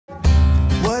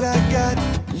What I got,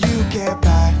 you can't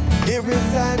buy. It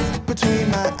resides between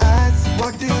my eyes.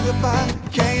 Walked through the fire,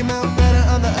 came out better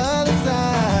on the other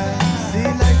side. See,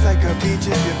 life's like a beach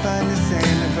if you find the sand.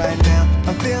 And right now,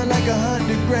 I feel like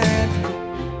 100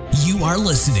 grand. You are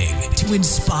listening to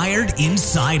Inspired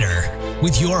Insider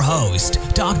with your host,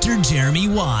 Dr. Jeremy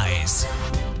Weisz.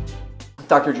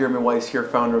 Dr. Jeremy Weisz here,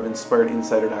 founder of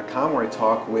InspiredInsider.com, where I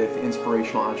talk with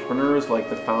inspirational entrepreneurs like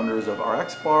the founders of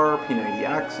RX Bar, P90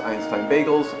 X, Einstein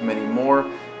Bagels, many more,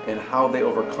 and how they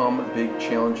overcome big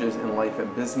challenges in life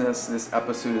and business. This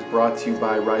episode is brought to you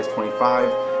by Rise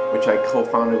 25, which I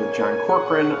co-founded with John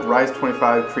Corcoran. Rise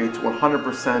 25 creates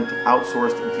 100%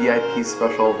 outsourced VIP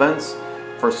special events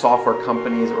for software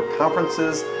companies or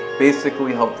conferences.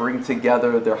 Basically help bring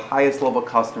together their highest level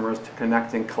customers to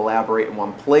connect and collaborate in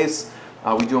one place.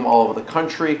 We do them all over the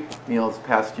country. This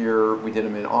past year we did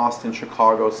them in Austin,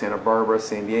 Chicago, Santa Barbara,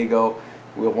 San Diego.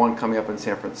 We have one coming up in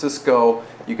San Francisco.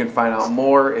 You can find out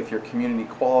more if your community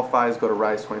qualifies. Go to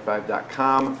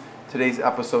rise25.com. Today's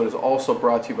episode is also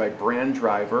brought to you by Brand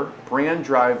Driver. Brand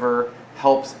Driver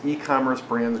helps e-commerce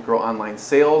brands grow online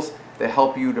sales. They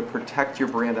help you to protect your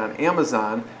brand on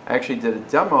Amazon. I actually did a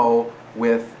demo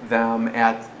with them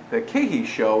at the Kehi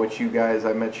show, which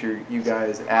I met you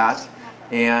guys at.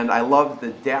 And I love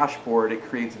the dashboard. It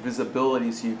creates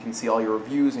visibility so you can see all your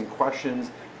reviews and questions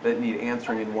that need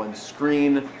answering in one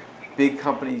screen. Big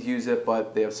companies use it,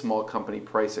 but they have small company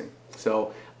pricing.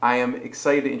 So I am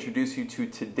excited to introduce you to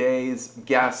today's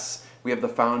guests. We have the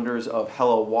founders of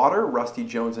HelloWater, Rusty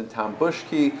Jones and Tom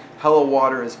Bushkie.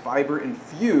 HelloWater is fiber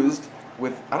infused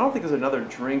with, I don't think there's another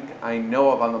drink I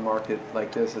know of on the market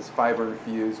like this is fiber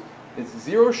infused. It's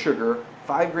 0 sugar,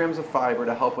 5 grams of fiber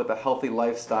to help with a healthy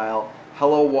lifestyle.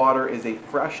 HelloWater is a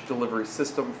fresh delivery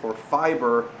system for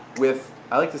fiber with,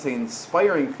 I like to say,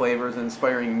 inspiring flavors and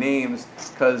inspiring names,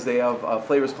 because they have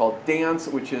flavors called Dance,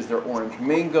 which is their orange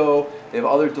mango. They have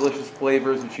other delicious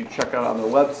flavors which you check out on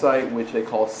their website, which they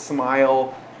call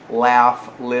Smile,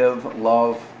 Laugh, Live,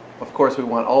 Love. Of course, we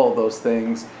want all of those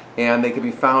things. And they can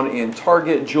be found in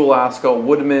Target, Jewel Osco,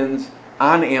 Woodman's,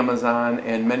 on Amazon,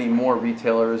 and many more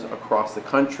retailers across the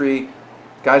country.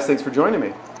 Guys, thanks for joining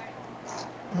me.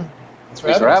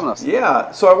 Thanks for having us.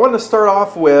 Yeah, so I wanted to start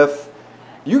off with,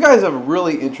 you guys have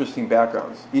really interesting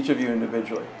backgrounds, each of you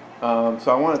individually. So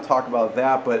I want to talk about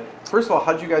that, but first of all,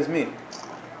 how did you guys meet?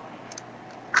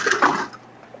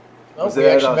 Was it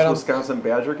at a Wisconsin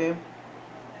Badger game?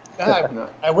 No.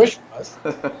 I wish it was.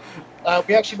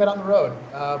 We actually met on the road.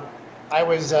 I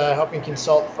was helping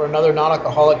consult for another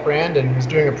non-alcoholic brand and was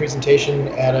doing a presentation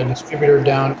at a distributor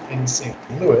down in St.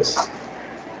 Louis.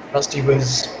 Rusty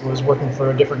was working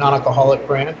for a different non-alcoholic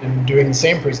brand and doing the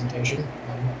same presentation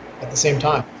at the same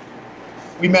time.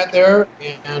 We met there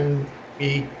and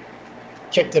we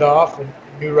kicked it off and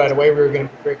knew right away we were going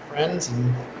to be great friends,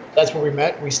 and that's where we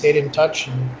met. We stayed in touch,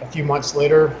 and a few months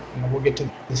later, we'll get to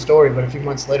the story, but a few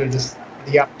months later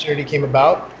the opportunity came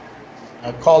about.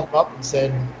 I called him up and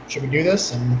said, should we do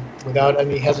this? And without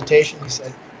any hesitation, he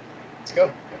said, let's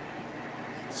go.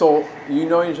 So you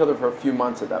know each other for a few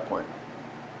months at that point?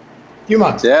 Few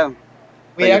months. Yeah.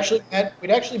 We'd actually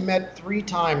met 3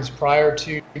 times prior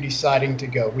to deciding to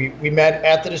go. We met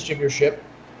at the distributorship,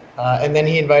 and then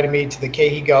he invited me to the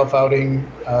Kehi golf outing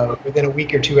within a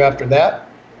week or 2 after that.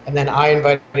 And then I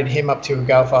invited him up to a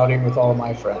golf outing with all of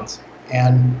my friends.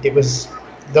 And it was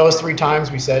those 3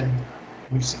 times we said,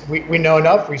 we know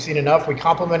enough, we've seen enough, we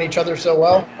complement each other so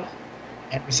well,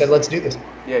 and we said, let's do this.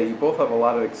 Yeah, you both have a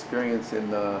lot of experience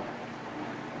in the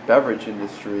beverage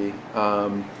industry.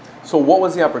 So what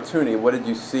was the opportunity? What did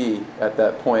you see at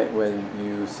that point when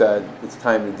you said it's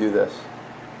time to do this?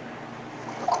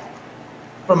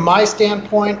 From my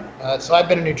standpoint, so I've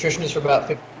been a nutritionist for about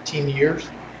 15 years,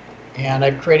 and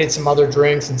I've created some other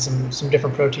drinks and some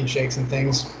different protein shakes and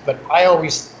things, but I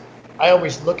always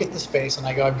look at the space and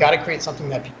I go, I've got to create something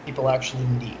that people actually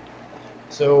need.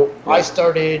 So yeah. I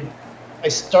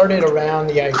started around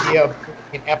the idea of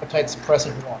an appetite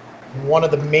suppressant water. And one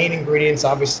of the main ingredients,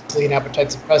 obviously, in appetite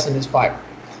suppressant is fiber.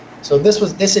 So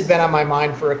this had been on my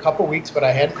mind for a couple weeks, but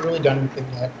I hadn't really done anything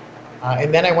yet.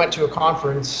 And then I went to a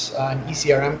conference, an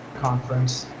ECRM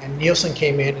conference, and Nielsen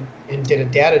came in and did a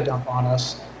data dump on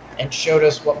us and showed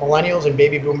us what millennials and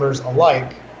baby boomers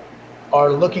alike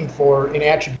are looking for in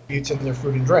attributes in their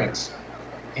food and drinks.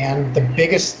 And the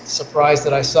biggest surprise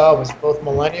that I saw was both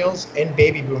millennials and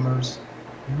baby boomers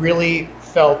really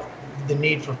felt the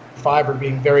need for fiber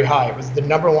being very high. It was the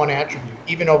 #1 attribute,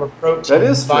 even over protein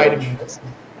and vitamins.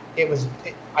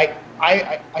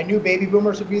 I knew baby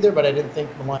boomers would be there, but I didn't think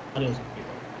millennials would be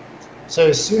there. So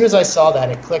as soon as I saw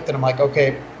that, it clicked, and I'm like,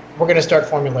 okay, we're going to start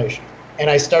formulation. And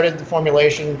I started the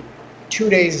formulation 2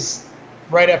 days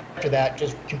right after that,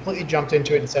 just completely jumped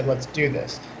into it and said, let's do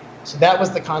this. So that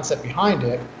was the concept behind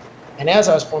it. And as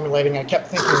I was formulating, I kept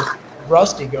thinking,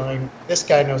 Rusty going, this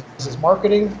guy knows his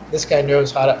marketing, this guy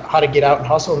knows how to get out and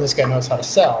hustle, and this guy knows how to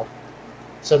sell.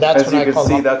 So that's when I called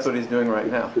him. As you can see, that's what he's doing right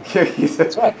now.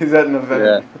 That's right. He's at an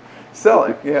event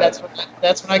selling. Yeah.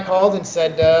 That's when I called and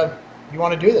said, you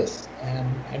want to do this?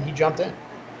 And he jumped in.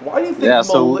 Why do you think,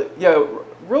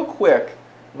 real quick,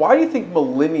 why do you think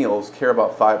millennials care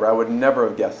about fiber? I would never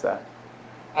have guessed that.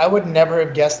 I would never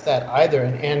have guessed that either.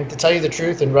 And to tell you the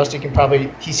truth, and Rusty can probably,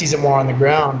 he sees it more on the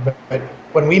ground, but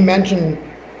when we mention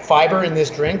fiber in this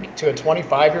drink to a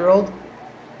 25-year-old,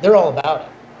 they're all about it.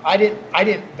 I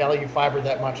didn't value fiber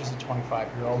that much as a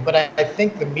 25-year-old, but I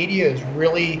think the media is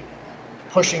really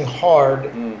pushing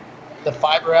hard the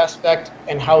fiber aspect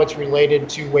and how it's related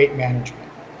to weight management.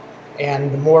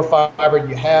 And the more fiber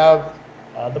you have,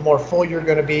 the more full you're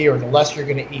going to be, or the less you're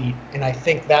going to eat. And I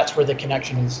think that's where the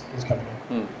connection is coming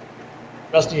in.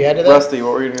 Rusty, you added that? Rusty,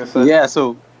 what were you going to say?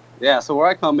 So where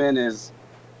I come in is,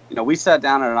 we sat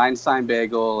down at an Einstein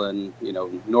Bagel in,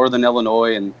 Northern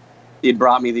Illinois, and he'd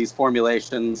brought me these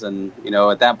formulations. And,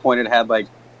 at that point it had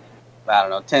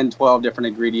 10, 12 different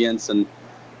ingredients. And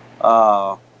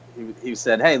he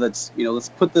said, hey, let's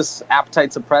put this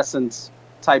appetite suppressant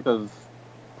type of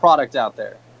product out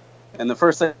there. And the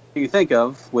first thing you think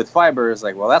of with fiber is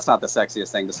well, that's not the sexiest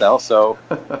thing to sell. So,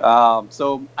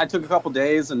 so I took a couple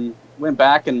days and went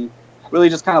back and really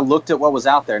just kind of looked at what was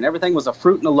out there, and everything was a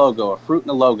fruit and a logo,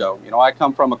 I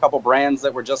come from a couple brands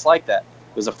that were just like that.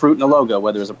 It was a fruit and a logo,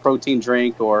 whether it was a protein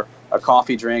drink or a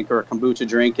coffee drink or a kombucha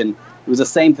drink, and it was the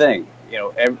same thing.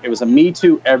 It was a Me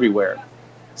Too everywhere.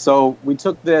 So we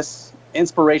took this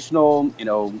inspirational,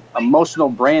 emotional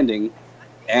branding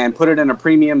and put it in a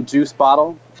premium juice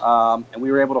bottle. And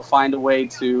we were able to find a way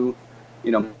to,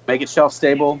 make it shelf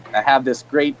stable and have this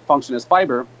great function as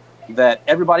fiber that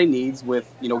everybody needs,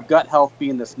 with, gut health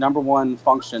being this number one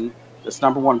function, this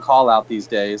number one call out these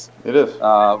days. It is.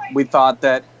 We thought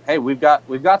that, hey, we've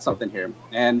got something here.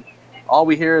 And all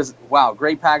we hear is, wow,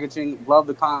 great packaging, love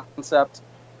the concept.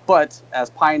 But as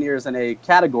pioneers in a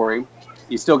category,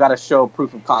 you still got to show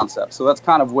proof of concept. So that's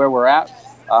kind of where we're at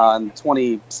in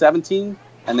 2017.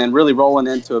 And then really rolling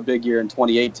into a big year in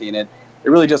 2018. It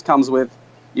really just comes with,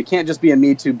 you can't just be a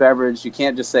Me Too beverage. You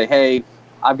can't just say, hey,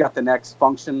 I've got the next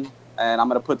function and I'm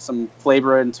going to put some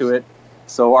flavor into it.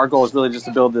 So our goal is really just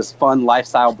to build this fun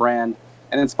lifestyle brand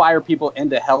and inspire people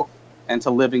into health and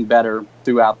to living better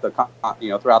throughout the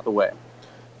way.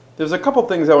 There's a couple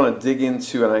things I want to dig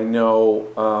into, and I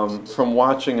know from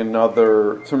watching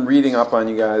some reading up on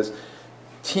you guys,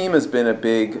 team has been a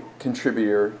big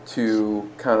contributor to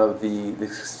kind of the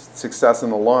success in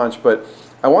the launch, but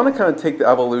I want to kind of take the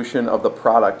evolution of the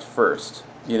product first.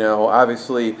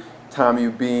 Obviously, Tom, you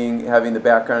having the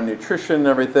background in nutrition and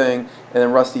everything, and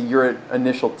then Rusty, your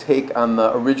initial take on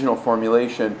the original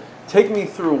formulation. Take me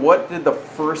through, what did the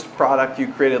first product you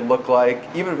created look like,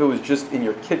 even if it was just in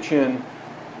your kitchen,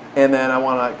 and then I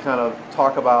want to kind of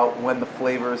talk about when the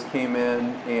flavors came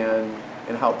in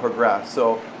and how it progressed.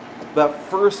 So that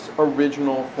first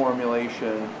original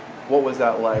formulation, what was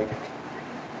that like?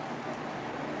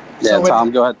 Yeah, so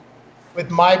Tom, go ahead. With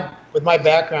my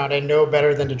background, I know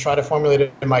better than to try to formulate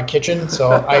it in my kitchen.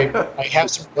 So I have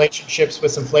some relationships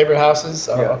with some flavor houses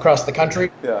across the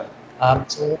country. Yeah.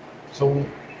 So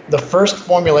the first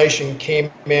formulation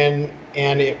came in,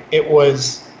 and it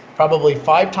was probably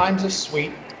 5 times as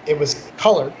sweet. It was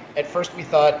colored. At first we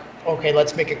thought, okay,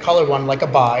 let's make a colored one like a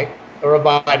Bai or a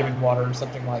vitamin water or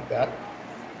something like that.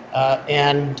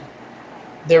 And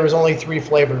there was only 3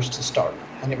 flavors to start.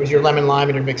 And it was your lemon lime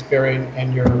and your mixed berry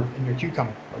and your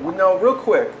cucumber. No, real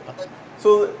quick.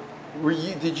 So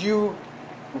did you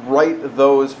write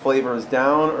those flavors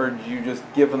down, or did you just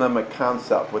give them a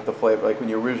concept with the flavor, like when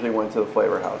you originally went to the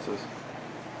flavor houses?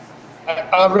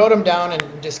 I wrote them down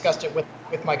and discussed it with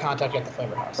my contact at the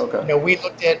flavor house. Okay. We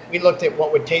looked at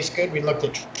what would taste good. We looked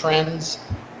at trends,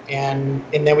 and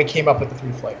then we came up with the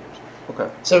 3 flavors. Okay.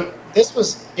 So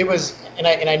it was, and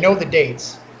I know the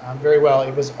dates very well.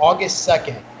 It was August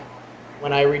 2nd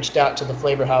when I reached out to the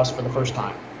flavor house for the first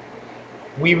time.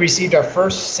 We received our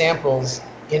first samples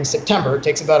in September. It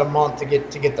takes about a month to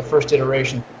get the first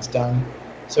iterations done.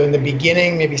 So in the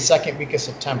beginning, maybe second week of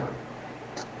September,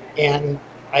 and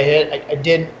I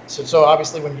did. So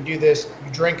obviously, when you do this,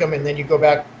 you drink them, and then you go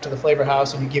back to the flavor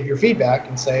house and you give your feedback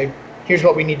and say, here's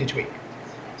what we need to tweak.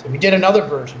 So we did another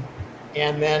version,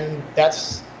 and then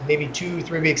that's maybe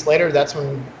 2-3 weeks later. That's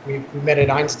when we met at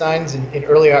Einstein's in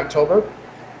early October,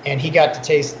 and he got to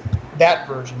taste that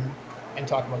version and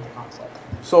talk about the concept.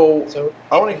 So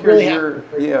I want to hear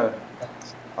really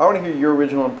I want to hear your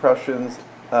original impressions,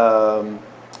 Tom,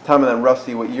 and then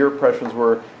Rusty, what your impressions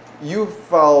were. You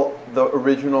felt the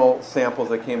original samples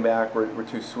that came back were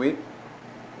too sweet.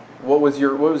 What was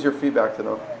your feedback to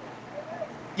them?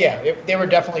 Yeah, they were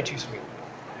definitely too sweet.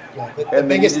 Yeah, the and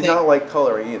biggest you did thing, not like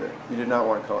coloring either. You did not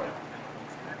want color.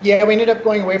 Yeah, we ended up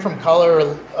going away from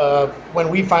color when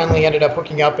we finally ended up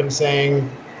hooking up and saying,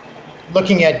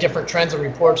 looking at different trends and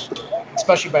reports,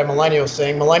 especially by millennials,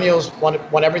 saying millennials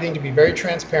want everything to be very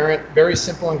transparent, very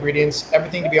simple ingredients,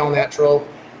 everything to be all natural.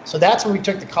 So that's when we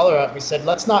took the color out. We said,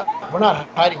 we're not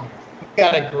hiding it. We've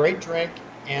got a great drink,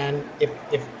 and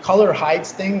if color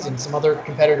hides things and some other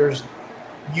competitors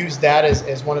use that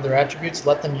as one of their attributes,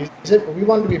 let them use it. But we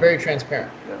wanted to be very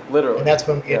transparent. Yeah, literally. And that's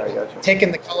when we had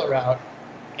taken the color out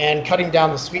and cutting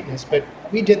down the sweetness. But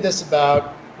we did this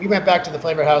we went back to the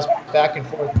flavor house back and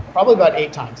forth probably about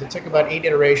 8 times. It took about 8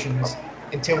 iterations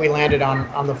until we landed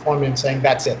on the formula and saying,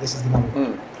 that's it, this is the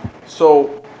number.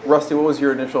 So, Rusty, what was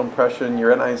your initial impression?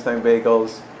 You're at Einstein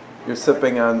Bagels. You're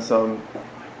sipping on some,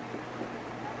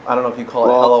 I don't know if you call it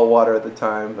HelloWater at the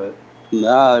time, but...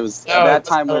 No, it was, at that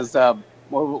time was, what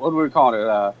were we calling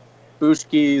it?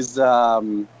 Bushkie's,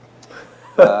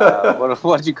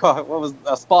 what did you call it? What was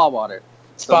spa water?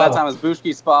 So that time it was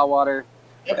Bushkie spa water.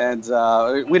 Yep. And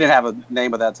we didn't have a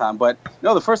name at that time. But,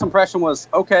 no, the first impression was,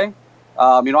 okay.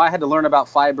 I had to learn about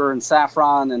fiber and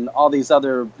saffron and all these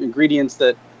other ingredients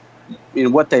that,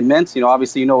 what they meant.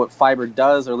 Obviously you know what fiber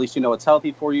does, or at least you know it's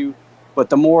healthy for you.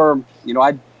 But the more,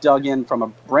 I dug in from a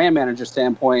brand manager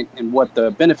standpoint and what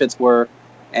the benefits were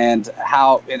and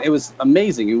how it was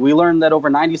amazing. We learned that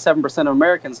over 97% of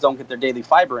Americans don't get their daily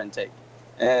fiber intake.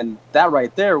 And that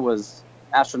right there was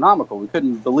astronomical. We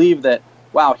couldn't believe that,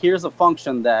 wow, here's a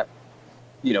function that,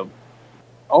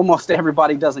 almost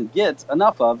everybody doesn't get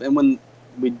enough of. And when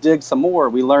we dig some more,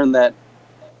 we learned that,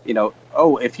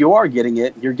 if you are getting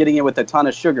it, you're getting it with a ton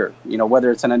of sugar,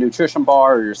 whether it's in a nutrition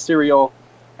bar or your cereal.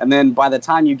 And then by the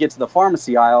time you get to the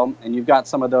pharmacy aisle and you've got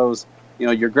some of those,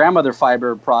 your grandmother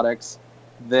fiber products,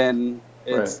 then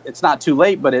it's not too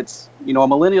late, but it's, a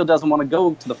millennial doesn't want to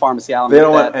go to the pharmacy aisle. They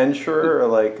don't want Ensure or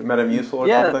like Metamucil or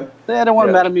something? They don't want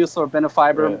Metamucil or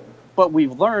Benefiber. Right. But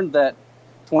we've learned that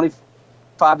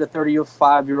 25 to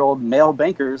 35-year-old male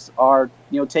bankers are,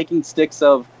 taking sticks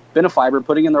of Benefiber,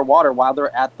 putting in their water while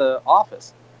they're at the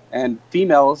office. And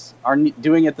females are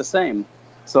doing it the same.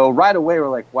 So right away, we're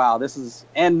like, wow,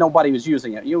 and nobody was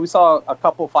using it. We saw a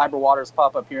couple fiber waters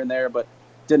pop up here and there, but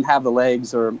didn't have the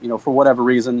legs or, for whatever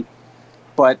reason.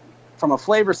 But from a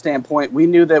flavor standpoint, we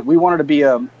knew that we wanted to be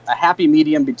a happy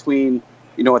medium between,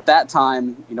 at that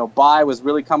time, Bai was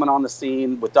really coming on the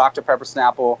scene with Dr. Pepper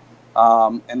Snapple.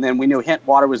 And then we knew Hint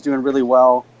Water was doing really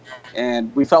well.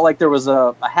 And we felt like there was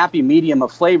a happy medium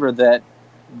of flavor that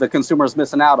the consumer is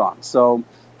missing out on. So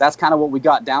that's kind of what we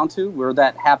got down to. We're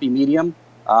that happy medium.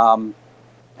 And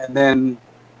then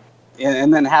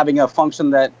having a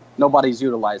function that nobody's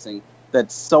utilizing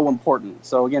that's so important.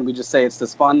 So again, we just say it's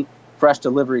this fun, fresh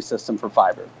delivery system for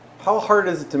fiber. How hard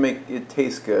is it to make it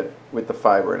taste good with the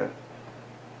fiber in it?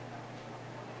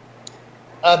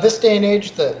 This day and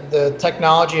age, the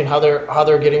technology and how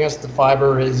they're getting us the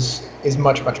fiber is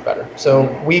much better.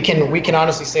 So we can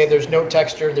honestly say there's no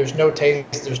texture, there's no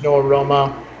taste, there's no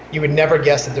aroma. You would never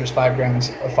guess that there's 5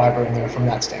 grams of fiber in there from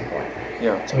that standpoint.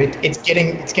 Yeah. So it's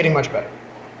getting much better.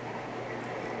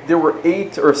 There were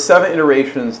 8 or 7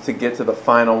 iterations to get to the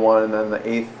final one, and then the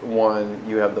 8th one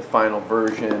you have the final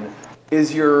version. What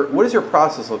does your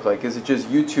process look like? Is it just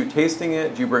you two tasting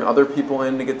it? Do you bring other people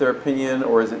in to get their opinion,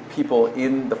 or is it people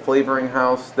in the flavoring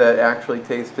house that actually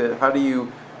taste it? How do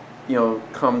you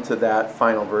come to that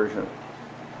final version?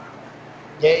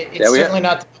 Yeah, it's certainly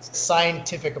not the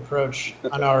scientific approach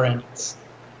on our end.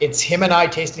 It's him and I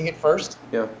tasting it first.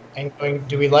 Yeah. And going,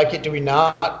 do we like it? Do we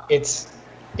not?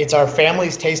 It's our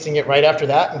families tasting it right after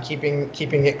that and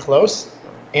keeping it close.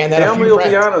 And then family will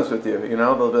be honest with you.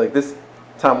 They'll be like, "This,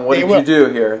 Tom, what did you do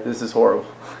here? This is horrible."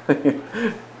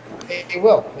 They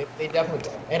will. They definitely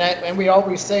will. And we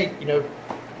always say,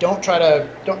 don't try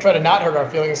to not hurt our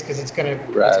feelings because it's gonna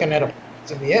end up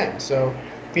in the end. So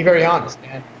be very honest.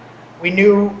 And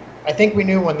I think we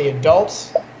knew when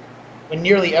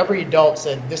nearly every adult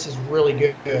said this is really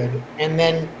good, and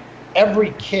then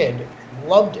every kid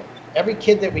loved it. Every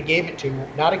kid that we gave it to,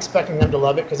 not expecting them to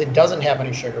love it because it doesn't have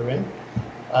any sugar in.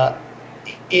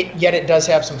 Yet it does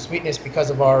have some sweetness because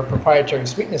of our proprietary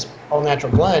sweetness, all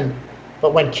natural blend.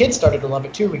 But when kids started to love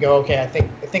it too, we go, okay, I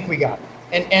think we got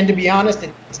it. And to be honest,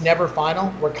 it's never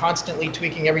final. We're constantly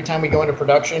tweaking every time we go into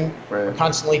production. Right. We're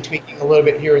constantly tweaking a little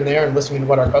bit here and there and listening to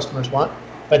what our customers want.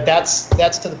 But that's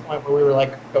to the point where we were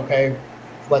like, okay,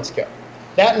 let's go.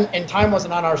 That and time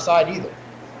wasn't on our side either.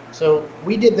 So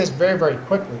we did this very, very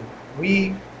quickly.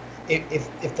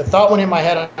 If the thought went in my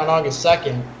head on August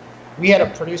 2nd, we had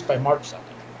it produced by March 2nd.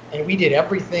 And we did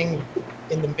everything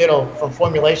in the middle, from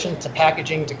formulation to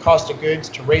packaging to cost of goods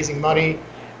to raising money.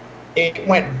 It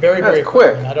went very, very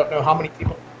quick. And I don't know how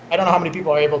many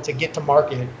people are able to get to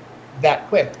market that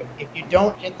quick. But if you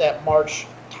don't hit that March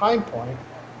time point,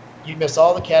 you miss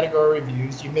all the category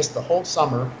reviews, you miss the whole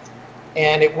summer,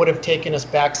 and it would have taken us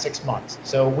back 6 months.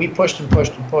 So we pushed and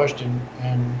pushed and pushed,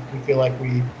 and we feel like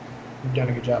we've done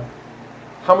a good job.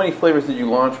 How many flavors did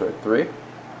you launch with? 3? We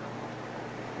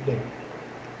did.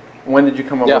 When did you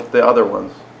come up with the other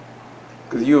ones?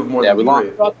 Because you have more than 3. We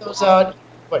brought those out,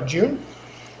 June?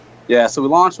 Yeah, so we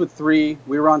launched with 3.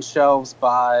 We were on shelves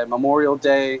by Memorial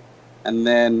Day, and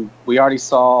then we already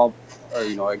saw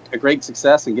a great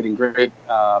success and getting great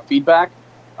feedback.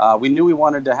 We knew we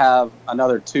wanted to have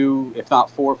another 2, if not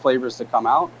 4 flavors to come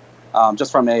out,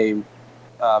 just from a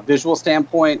visual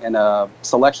standpoint and a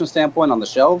selection standpoint on the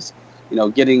shelves.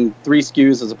 Getting 3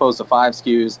 SKUs as opposed to 5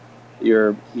 SKUs,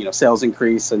 your sales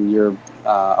increase and your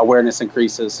awareness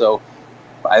increases. So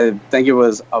I think it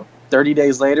was 30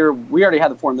 days later, we already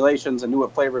had the formulations and knew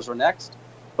what flavors were next.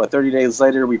 But 30 days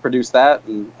later, we produced that,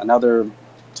 and another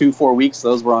 2-4 weeks,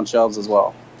 those were on shelves as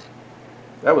well.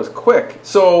 That was quick.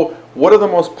 So what are the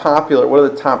most popular, what are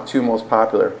the top 2 most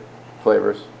popular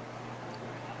flavors?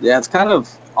 Yeah, it's kind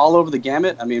of all over the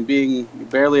gamut. I mean, being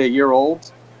barely a year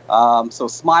old. So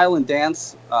Smile and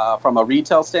Dance, from a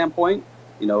retail standpoint,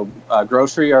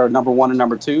 grocery are number 1 and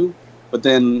number 2. But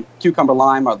then Cucumber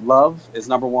Lime or Love is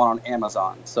number 1 on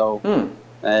Amazon. So,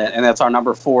 and that's our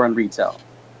number 4 in retail.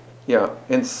 Yeah,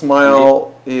 and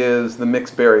Smile is the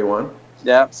mixed berry one.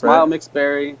 Yeah, Smile right? Mixed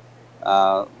Berry,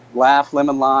 Laugh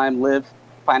Lemon Lime, Live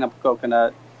Pineapple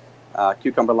Coconut,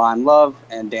 Cucumber Lime Love,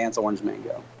 and Dance Orange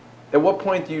Mango. At what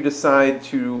point do you decide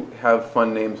to have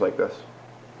fun names like this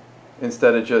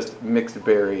instead of just mixed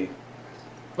berry?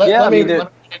 Go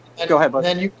ahead, bud.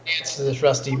 Then you can answer this,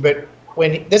 Rusty. But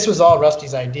this was all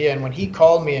Rusty's idea, and when he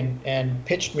called me and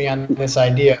pitched me on this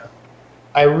idea,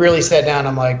 I really sat down.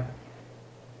 I'm like,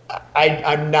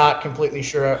 I'm not completely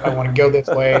sure I want to go this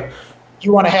way.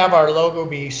 You want to have our logo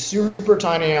be super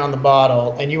tiny on the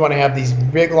bottle, and you want to have these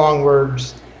big long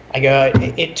words. I go.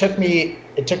 It took me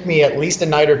at least a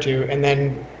night or 2, and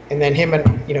then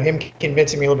him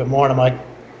convincing me a little bit more. And I'm like,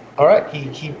 all right.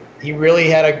 He really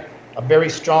had a very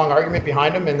strong argument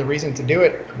behind him and the reason to do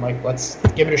it. I'm like, let's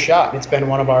give it a shot. It's been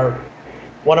one of our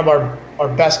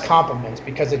best compliments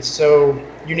because it's so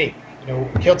unique.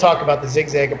 He'll talk about the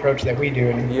zigzag approach that we do,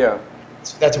 and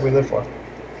that's what we live for.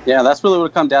 Yeah, that's really what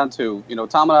it comes down to.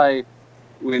 Tom and I,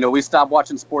 we stopped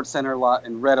watching SportsCenter a lot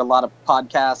and read a lot of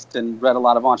podcasts and read a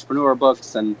lot of entrepreneur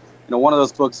books. And, one of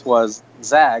those books was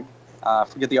Zag. I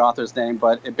forget the author's name,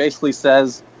 but it basically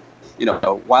says,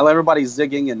 while everybody's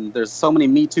zigging and there's so many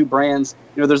Me Too brands,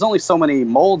 there's only so many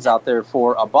molds out there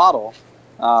for a bottle,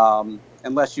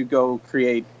 unless you go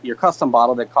create your custom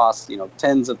bottle that costs,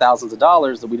 tens of thousands of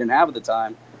dollars that we didn't have at the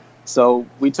time. So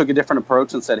we took a different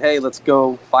approach and said, hey, let's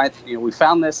go find, we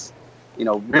found this,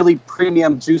 really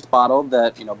premium juice bottle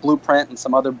that, Blueprint and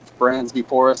some other brands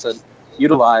before us had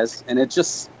utilized. And it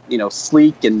just,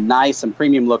 sleek and nice and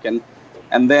premium looking.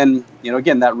 And then,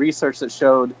 again, that research that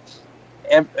showed,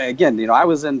 again, I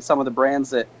was in some of the brands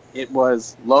that it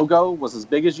was logo was as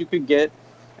big as you could get,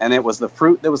 and it was the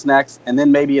fruit that was next, and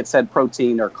then maybe it said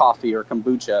protein or coffee or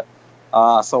kombucha.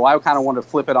 So I kind of wanted to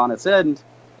flip it on its end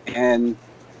and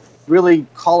really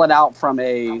call it out from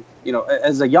a,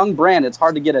 as a young brand, it's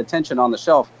hard to get attention on the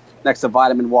shelf next to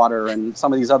Vitamin Water and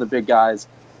some of these other big guys.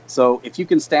 So if you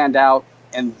can stand out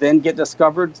and then get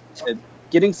discovered,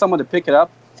 getting someone to pick it up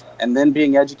and then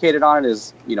being educated on it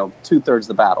is, 2/3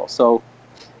 the battle. So,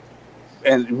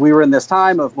 and we were in this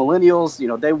time of millennials,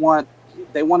 they want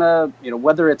to,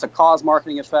 whether it's a cause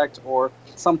marketing effect or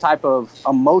some type of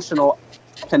emotional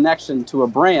connection to a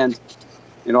brand,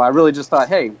 I really just thought,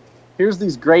 hey, here's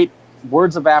these great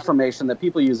words of affirmation that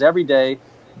people use every day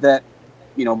that,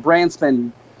 brands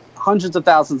spend hundreds of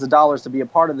thousands of dollars to be a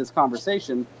part of this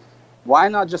conversation. Why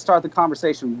not just start the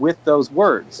conversation with those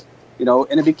words?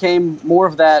 And it became more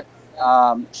of that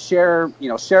share a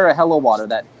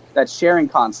HelloWater, that sharing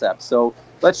concept. So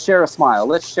let's share a smile,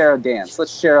 let's share a dance,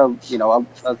 let's share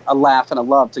a laugh and a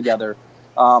love together.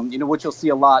 Which you'll see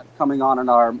a lot coming on in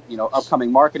our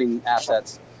upcoming marketing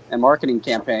assets and marketing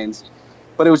campaigns.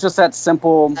 But it was just that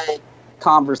simple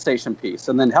conversation piece.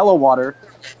 And then HelloWater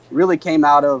really came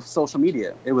out of social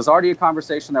media. It was already a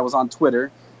conversation that was on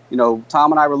Twitter.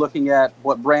 Tom and I were looking at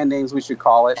what brand names we should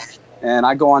call it. and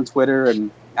I go on Twitter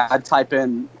and I type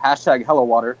in hashtag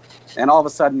HelloWater, and all of a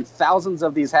sudden thousands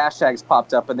of these hashtags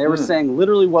popped up, and they were saying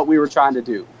literally what we were trying to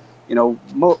do. You know,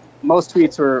 most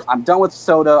tweets were, I'm done with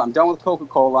soda, I'm done with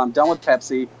Coca-Cola, I'm done with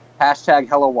Pepsi, hashtag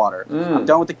HelloWater. I'm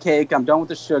done with the cake, I'm done with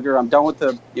the sugar, I'm done with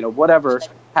the, you know, whatever,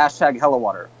 hashtag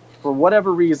HelloWater. For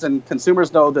whatever reason,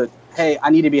 consumers know that, hey, I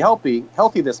need to be healthy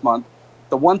this month.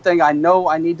 The one thing I know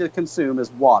I need to consume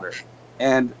is water.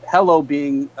 And Hello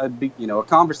being a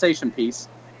conversation piece,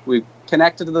 we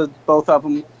connected to the both of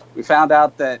them. We found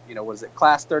out that, was it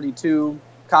Class 32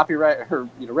 copyright or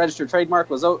registered trademark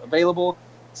was available.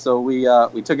 So we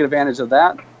took advantage of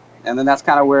that, and then that's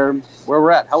kind of where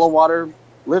we're at. HelloWater,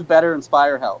 live better,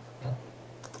 inspire health.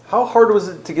 How hard was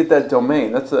it to get that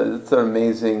domain? That's an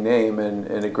amazing name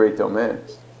and a great domain.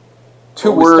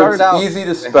 Two words, easy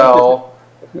to spell.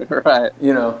 Right.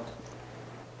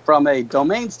 From a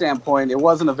domain standpoint, it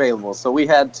wasn't available, so we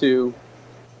had to.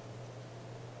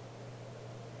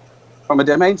 From a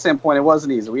domain standpoint, it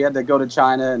wasn't easy. We had to go to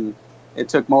China, and it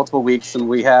took multiple weeks, and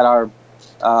we had our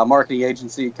marketing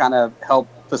agency kind of help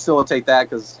facilitate that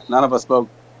because none of us spoke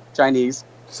Chinese.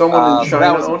 Someone in China so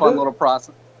that was a fun it? little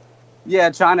process. Yeah,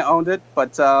 China owned it,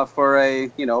 but for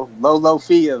a low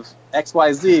fee of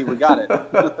XYZ, we got it.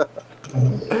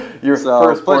 Your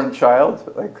firstborn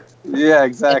child, Yeah,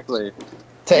 exactly.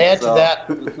 To add to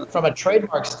that, from a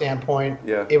trademark standpoint,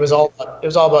 it was all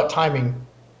about timing,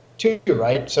 too,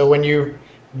 right? So when you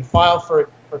file for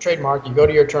a trademark, you go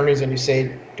to your attorneys and you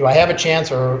say, do I have a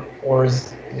chance, or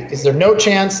is there no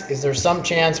chance? Is there some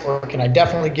chance, or can I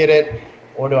definitely get it,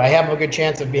 or do I have a good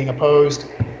chance of being opposed?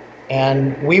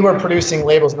 And we were producing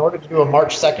labels in order to do a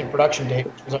March 2nd production date,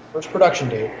 which was our first production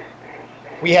date.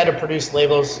 We had to produce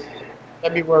labels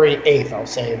February 8th, I'll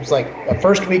say. It was like the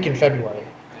first week in February.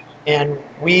 And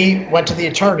we went to the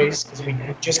attorneys because we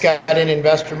just got in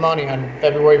investor money on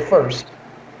February 1st.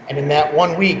 And in that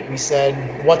 1 week, we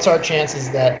said, what's our chances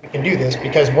that we can do this?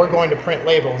 Because we're going to print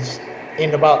labels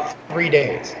in about 3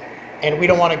 days. And we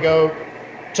don't want to go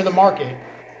to the market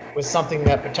with something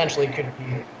that potentially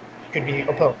could be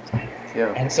opposed.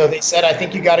 Yeah. And so they said, I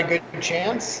think you got a good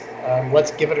chance.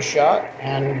 Let's give it a shot.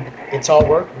 And it's all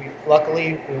worked.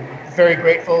 We're very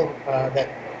grateful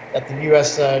that the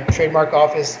U.S. Trademark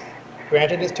Office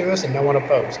granted it to us and no one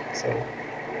opposed. So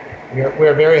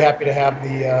we're very happy to have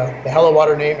the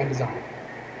HelloWater name and design.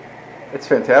 It's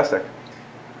fantastic.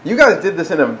 You guys did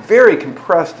this in a very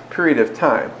compressed period of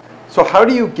time. So how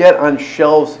do you get on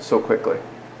shelves so quickly?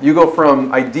 You go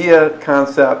from idea,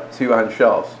 concept to on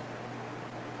shelves.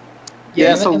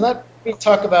 Yeah, and let me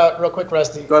talk about real quick,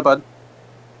 Rusty. Go ahead, bud.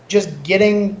 Just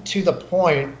getting to the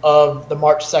point of the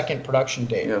March 2nd production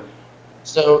date. Yeah.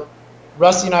 So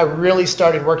Rusty and I really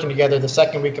started working together the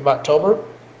second week of October,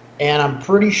 and I'm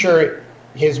pretty sure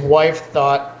his wife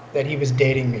thought that he was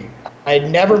dating me. I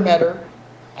had never met her.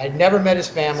 I'd never met his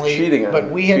family. But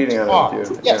we had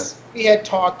talked. Yes, we had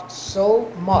talked so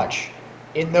much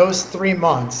in those 3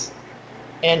 months,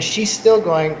 and she's still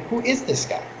going, who is this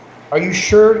guy? Are you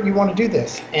sure you want to do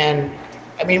this? And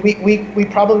I mean, we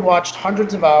probably watched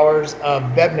hundreds of hours of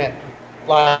BevNet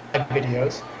live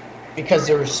videos because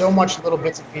there was so much little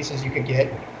bits and pieces you could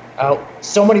get.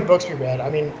 So many books we read. I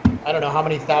mean, I don't know how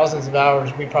many thousands of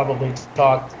hours we probably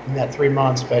talked in that 3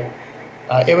 months, but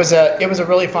it was a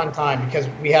really fun time because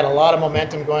we had a lot of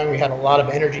momentum going, we had a lot of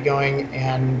energy going,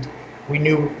 and we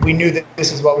knew that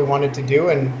this is what we wanted to do,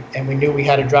 and we knew we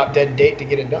had a drop dead date to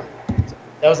get it done. So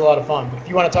that was a lot of fun. But if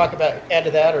you want to add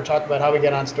to that or talk about how we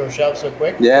get on store shelves so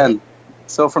quick. Yeah. And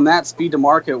so from that, speed to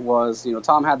market was,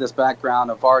 Tom had this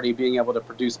background of already being able to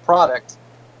produce product.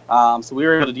 So we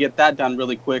were able to get that done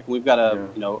really quick. We've got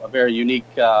a very unique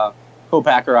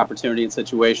co-packer opportunity and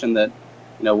situation that,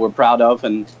 we're proud of,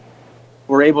 and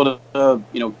we're able to,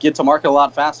 get to market a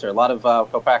lot faster. A lot of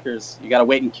co-packers, you got to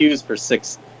wait in queues for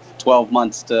 6-12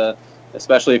 months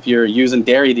especially if you're using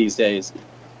dairy these days.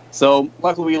 So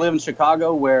luckily we live in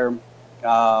Chicago where,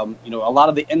 a lot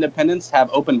of the independents have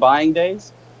open buying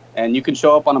days, and you can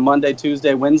show up on a Monday,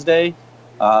 Tuesday, Wednesday,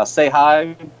 say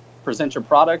hi, present your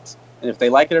product, and if they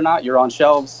like it or not, you're on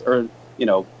shelves, or,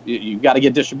 you got to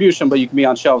get distribution, but you can be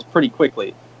on shelves pretty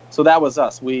quickly. So that was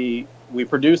us. We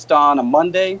produced on a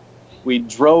Monday. We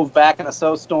drove back in a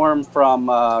snowstorm from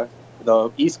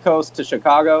the East Coast to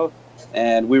Chicago,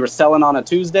 and we were selling on a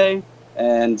Tuesday,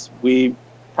 and we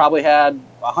probably had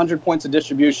 100 points of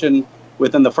distribution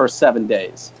within the first 7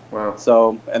 days. Wow.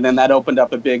 So, and then that opened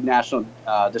up a big national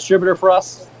distributor for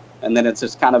us, and then it's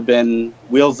just kind of been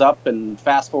wheels up and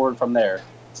fast forward from there.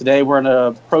 Today we're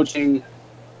approaching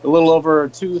a little over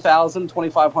 2,000,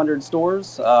 2,500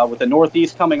 stores, with the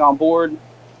Northeast coming on board.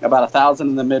 about 1,000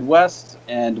 in the Midwest,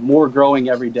 and more growing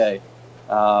every day.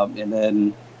 And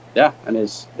then, yeah, and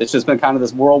it's just been kind of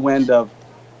this whirlwind of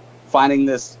finding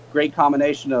this great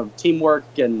combination of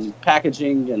teamwork and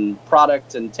packaging and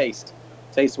product and taste.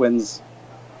 Taste wins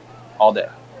all day.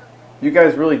 You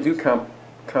guys really do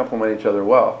complement each other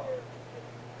well.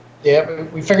 Yeah,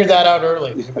 we figured that out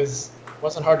early. It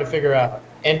wasn't hard to figure out.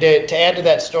 And to add to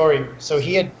that story, so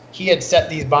he had set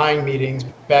these buying meetings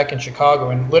back in Chicago,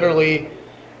 and literally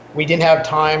we didn't have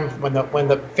time when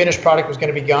the finished product was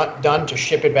going to be done to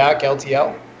ship it back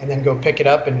LTL and then go pick it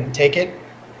up and take it.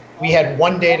 We had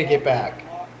 1 day to get back,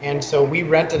 and so we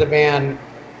rented a van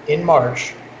in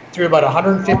March, through about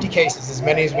 150 cases, as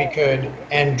many as we could,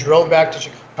 and drove back to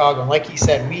Chicago. And like he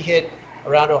said, we hit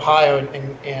around Ohio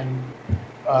and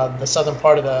the southern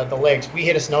part of the lakes. We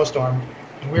hit a snowstorm,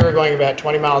 and we were going about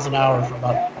 20 miles an hour for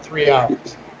about 3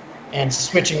 hours, and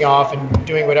switching off and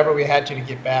doing whatever we had to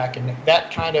get back. And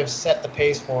that kind of set the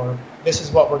pace for, this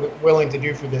is what we're willing to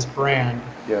do for this brand.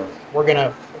 Yeah. We're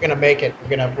gonna make it.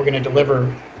 We're gonna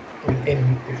deliver.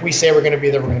 And if we say we're gonna be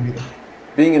there, we're gonna be there.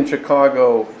 Being in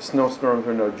Chicago, snowstorms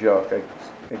are no joke.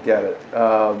 I get it.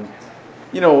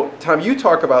 You know, Tom, you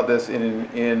talk about this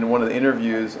in one of the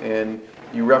interviews, and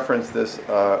you referenced this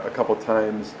a couple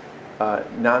times.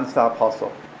 Nonstop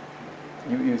hustle.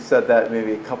 You said that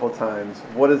maybe a couple times.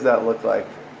 What does that look like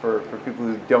for people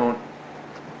who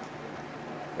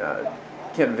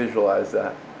can't visualize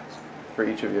that for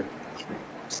each of you?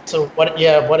 So what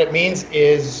it means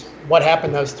is what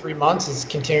happened those 3 months is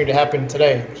continuing to happen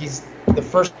today. He's the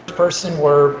first person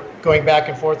we're going back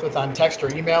and forth with on text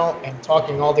or email and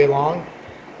talking all day long,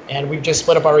 and we've just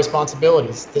split up our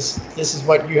responsibilities. This is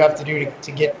what you have to do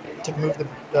to move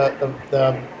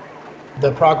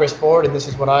the progress forward, and this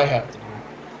is what I have to do.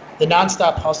 The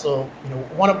nonstop hustle, you know,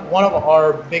 one of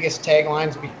our biggest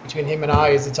taglines between him and I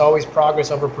is, it's always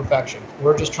progress over perfection.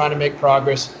 We're just trying to make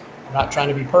progress. We're not trying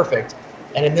to be perfect.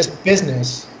 And in this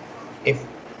business, if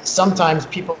sometimes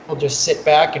people will just sit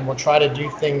back and will try to do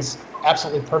things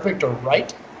absolutely perfect or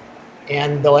right,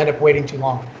 and they'll end up waiting too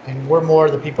long. And we're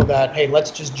more the people that, hey, let's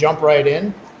just jump right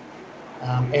in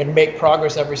and make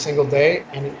progress every single day,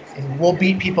 and we'll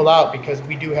beat people out because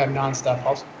we do have nonstop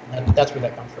hustle. And that's where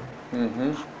that comes from.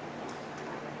 Mm-hmm.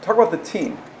 Talk about the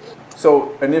team.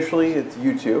 So initially, it's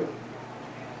you two.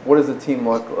 What does the team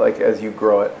look like as you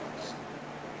grow it?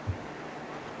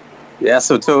 Yeah,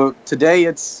 so today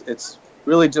it's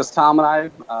really just Tom and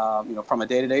I, you know, from a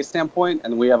day-to-day standpoint,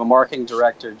 and we have a marketing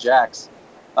director, Jax,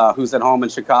 who's at home in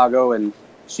Chicago, and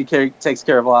she takes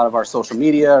care of a lot of our social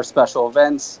media, our special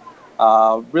events,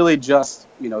 really just,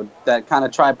 you know, that kind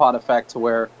of tripod effect to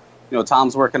where, you know,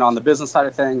 Tom's working on the business side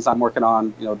of things, I'm working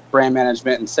on, you know, brand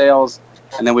management and sales,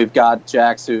 and then we've got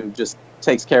Jax who just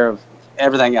takes care of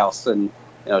everything else, and,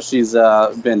 you know, she's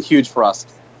been huge for us.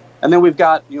 And then we've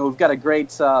got a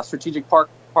great strategic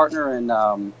partner in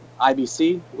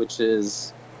IBC, which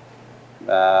is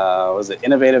was it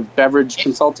Innovative Beverage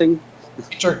Consulting?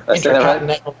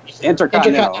 Intercontinental.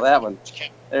 Intercontinental, that one.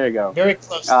 There you go. Very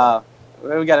close.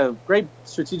 We've got a great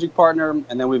strategic partner,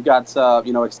 and then we've got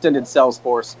you know, extended sales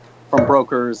force from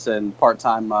brokers and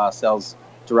part-time sales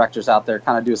directors out there,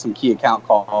 kind of do some key account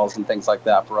calls and things like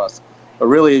that for us. But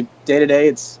really, day to day,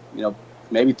 it's, you know,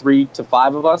 maybe 3 to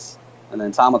 5 of us. And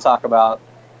then Tom will talk about,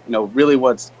 you know, really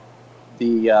what's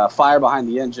the fire behind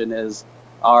the engine is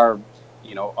our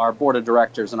board of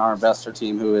directors and our investor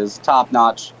team, who is top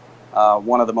notch,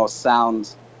 one of the most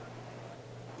sound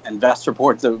investor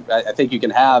boards that I think you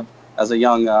can have as a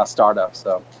young startup.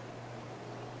 So.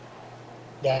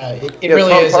 Yeah, it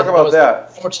really Tom, is. Talk about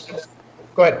that. Fortunate.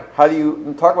 Go ahead. How do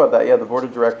you talk about that? Yeah, the board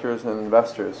of directors and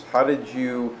investors. How did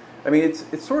you? I mean,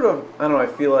 it's sort of, I don't know. I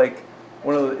feel like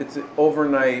it's an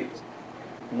overnight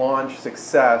launch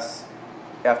success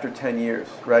after 10 years,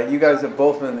 right? You guys have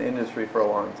both been in the industry for a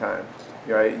long time,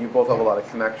 right? You both have a lot of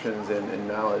connections and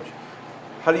knowledge.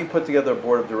 How do you put together a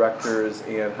board of directors,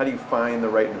 and how do you find the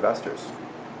right investors?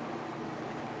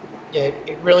 Yeah,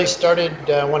 it really started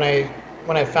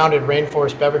when I founded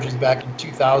Rainforest Beverages back in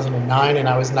 2009, and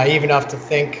I was naive enough to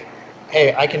think,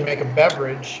 hey, I can make a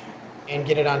beverage and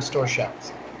get it on store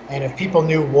shelves. And if people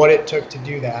knew what it took to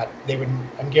do that,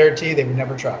 I'm guaranteed they would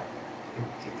never try.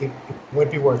 It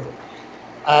would be worth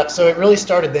it. So it really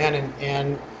started then,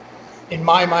 and in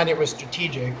my mind, it was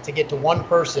strategic to get to one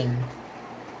person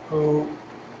who,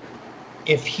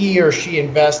 if he or she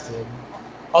invested,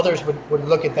 others would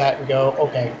look at that and go,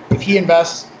 okay, if he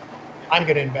invests, I'm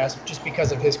going to invest just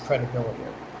because of his credibility.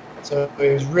 So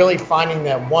it was really finding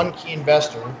that one key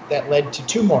investor that led to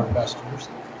 2 more investors.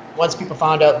 Once people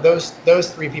found out those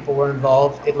 3 people were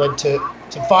involved, it led to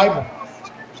 5 more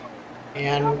investors.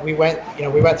 And we went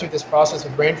through this process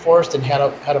with Rainforest and had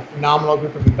a phenomenal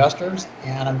group of investors.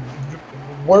 And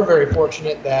we're very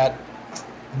fortunate that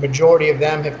the majority of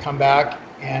them have come back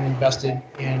and invested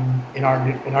in our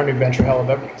new venture,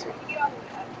 HelloWater.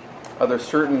 Are there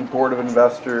certain board of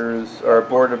investors or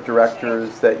board of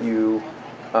directors that you,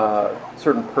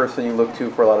 certain person you look to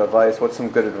for a lot of advice? What's some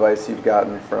good advice you've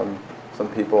gotten from some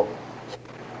people?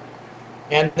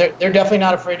 And they're definitely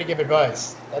not afraid to give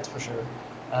advice. That's for sure.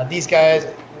 These guys,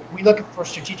 we look for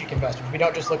strategic investors. We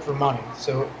don't just look for money.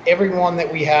 So everyone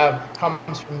that we have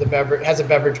comes from has a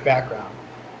beverage background,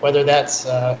 whether that's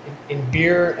in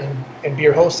beer and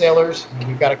beer wholesalers.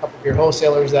 We've got a couple of beer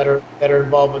wholesalers that are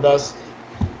involved with us.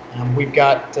 We've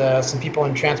got some people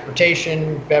in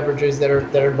transportation, beverages that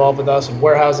are involved with us, and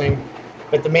warehousing.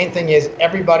 But the main thing is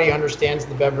everybody understands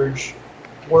the beverage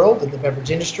world and the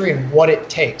beverage industry and what it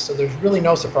takes. So there's really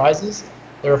no surprises.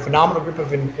 They're a phenomenal group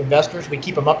of investors. We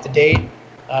keep them up to date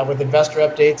with investor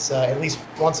updates at least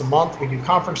once a month. We do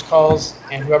conference calls,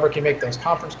 and whoever can make those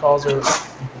conference calls or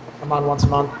come on once a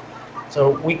month.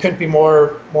 So we couldn't be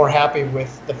more happy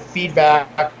with the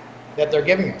feedback that they're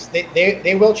giving us.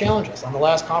 They will challenge us. On the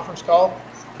last conference call,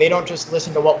 they don't just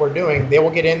listen to what we're doing. They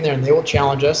will get in there and they will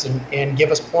challenge us and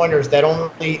give us pointers that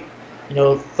only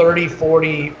 30,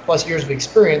 40 plus years of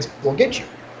experience will get you.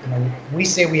 We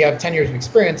say we have 10 years of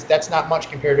experience. That's not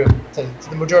much compared to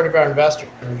the majority of our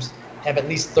investors have at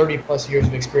least 30 plus years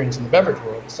of experience in the beverage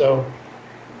world. So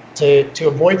to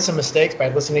avoid some mistakes by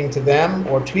listening to them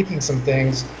or tweaking some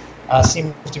things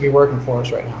seems to be working for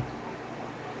us right now.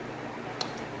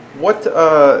 What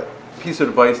piece of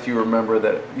advice do you remember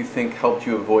that you think helped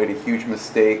you avoid a huge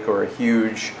mistake or a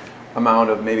huge amount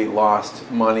of maybe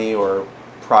lost money or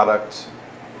product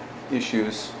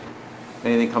issues?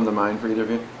 Anything come to mind for either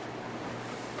of you?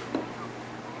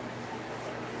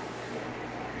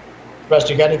 Russ,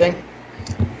 you got anything?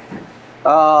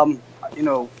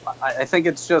 I think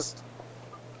it's just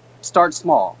start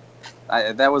small.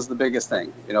 That was the biggest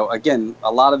thing. Again,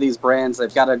 a lot of these brands,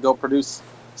 they've got to go produce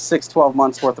 6-12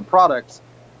 months worth of product.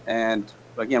 And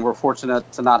again, we're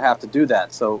fortunate to not have to do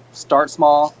that. So start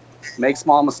small, make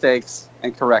small mistakes,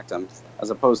 and correct them, as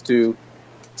opposed to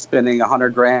spending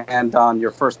 $100,000 on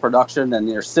your first production and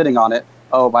you're sitting on it.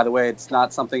 Oh, by the way, it's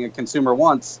not something a consumer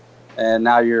wants. And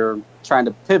now you're trying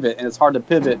to pivot, and it's hard to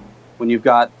pivot when you've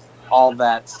got all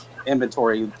that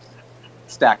inventory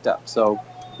stacked up. So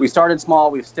we started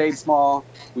small, we've stayed small,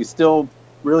 we still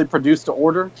really produce to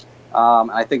order.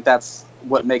 I think that's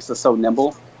what makes us so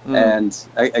nimble. And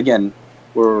again,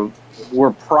 we're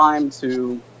primed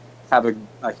to have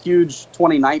a huge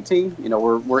 2019.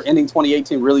 We're ending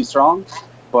 2018 really strong,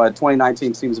 but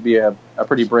 2019 seems to be a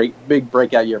pretty big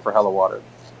breakout year for HelloWater.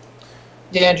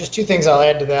 Yeah, and just two things I'll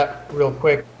add to that real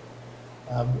quick.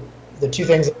 The two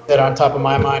things that are on top of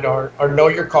my mind are know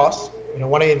your costs.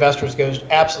 One of the investors goes,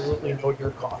 absolutely know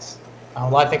your costs.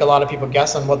 I think a lot of people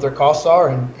guess on what their costs are,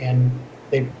 and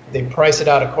they price it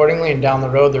out accordingly, and down the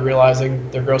road they're realizing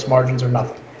their gross margins are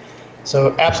nothing.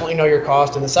 So absolutely know your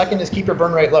cost. And the second is keep your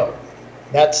burn rate low.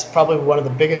 That's probably one of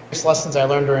the biggest lessons I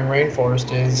learned during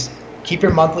Rainforest is keep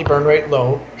your monthly burn rate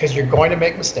low, because you're going to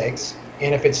make mistakes.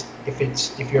 And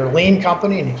if you're a lean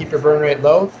company and you keep your burn rate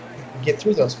low, you get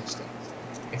through those mistakes.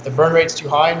 If the burn rate's too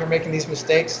high and you're making these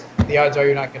mistakes, the odds are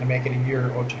you're not going to make it a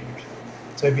year or 2 years.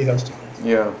 So it'd be those two things.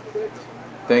 Yeah.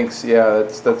 Thanks. Yeah,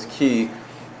 that's key.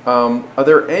 Are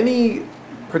there any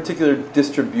particular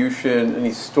distribution,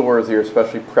 any stores that you're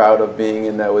especially proud of being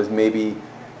in that was maybe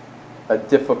a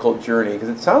difficult journey? Because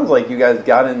it sounds like you guys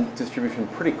got in distribution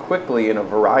pretty quickly in a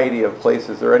variety of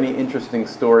places. Are there any interesting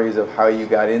stories of how you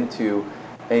got into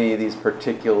any of these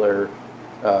particular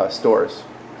stores?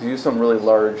 Because you do some really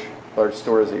large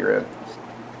stores that you're in.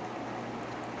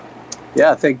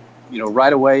 Yeah, I think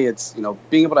right away it's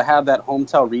being able to have that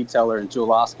hometown retailer in Jewel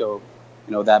Osco,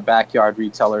 that backyard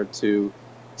retailer, to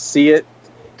see it,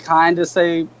 kind of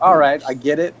say, all right, I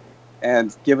get it,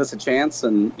 and give us a chance.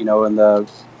 And in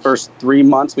the first 3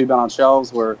 months we've been on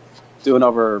shelves, we're doing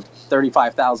over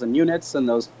 35,000 units in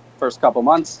those first couple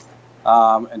months,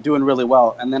 and doing really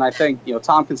well. And then I think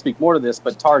Tom can speak more to this,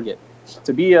 but Target,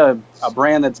 to be a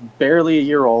brand that's barely a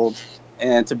year old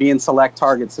and to be in select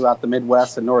Targets throughout the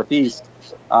Midwest and Northeast,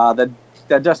 that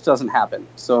just doesn't happen.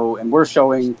 So, and we're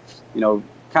showing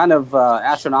kind of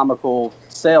astronomical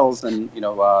sales and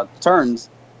turns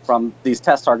from these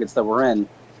test Targets that we're in.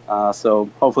 So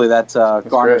hopefully that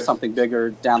garners something bigger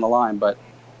down the line. But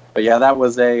yeah, that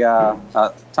was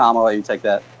Tom, I'll let you take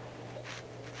that.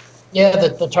 Yeah,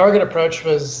 the Target approach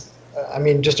was,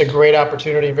 just a great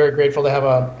opportunity. Very grateful to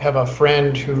have a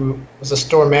friend who was a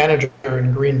store manager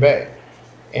in Green Bay.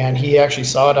 And he actually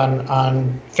saw it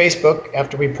on Facebook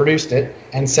after we produced it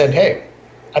and said, hey,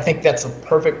 I think that's a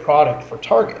perfect product for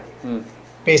Target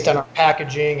based on our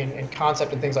packaging and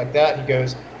concept and things like that. And he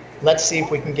goes, let's see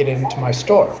if we can get it into my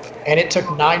store. And it took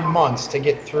 9 months to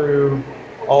get through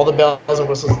all the bells and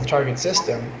whistles of the Target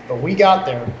system. But we got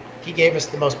there. He gave us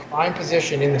the most prime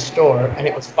position in the store, and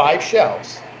it was 5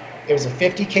 shelves. It was a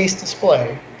 50-case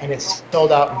display, and it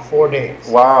sold out in 4 days.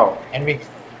 Wow. And we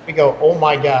go, oh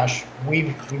my gosh,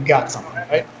 we've got something,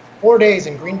 right? 4 days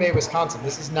in Green Bay, Wisconsin.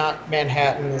 This is not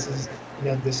Manhattan. This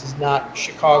is not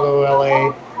Chicago,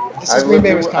 LA. This is Green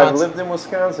Bay, Wisconsin. I've lived in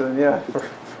Wisconsin, yeah.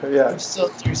 Yeah. So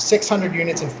through 600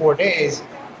 units in 4 days.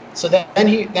 So then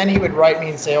he would write me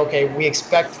and say, okay, we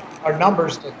expect our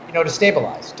numbers to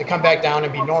stabilize, to come back down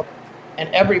and be normal. And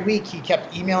every week he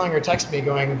kept emailing or texting me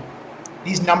going,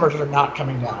 these numbers are not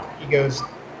coming down. He goes,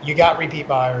 you got repeat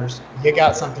buyers, you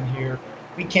got something here.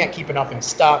 We can't keep enough in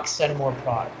stock, send more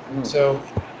product. So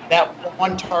that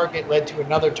one target led to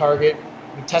another target.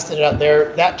 We tested it out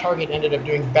there. That target ended up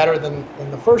doing better than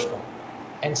the first one.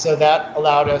 And so that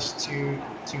allowed us to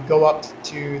go up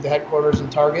to the headquarters in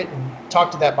Target and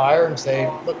talk to that buyer and say,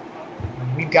 look,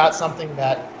 we've got something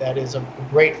that is a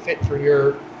great fit for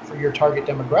your target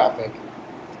demographic.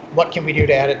 What can we do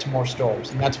to add it to more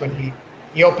stores? And that's when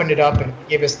he opened it up and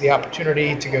gave us the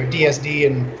opportunity to go DSD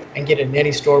and get it in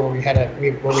any store where we had a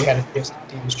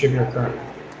DSD distributor currently.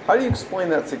 How do you explain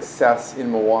that success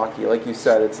in Milwaukee? Like you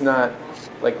said, it's not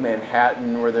like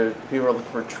Manhattan where people are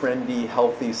looking for trendy,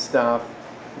 healthy stuff.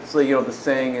 So, the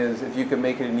saying is, if you can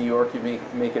make it in New York, you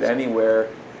make it anywhere.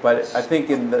 But I think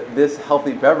in this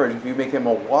healthy beverage, if you make it in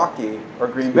Milwaukee or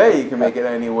Green Bay, you can make it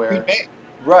anywhere. Green Bay.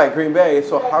 Right, Green Bay.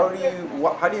 So how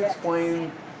do you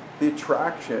explain the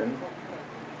attraction?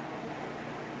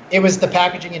 It was the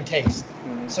packaging and taste.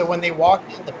 So when they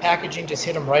walked in, the packaging just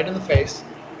hit them right in the face,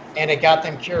 and it got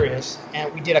them curious.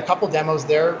 And we did a couple demos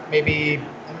there, maybe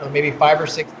 5 or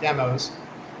 6 demos.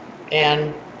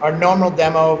 And our normal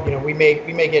demo, we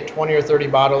may get 20 or 30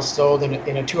 bottles sold in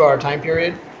a 2-hour time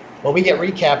period. Well, we get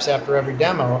recaps after every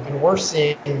demo, and we're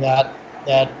seeing that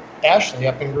Ashley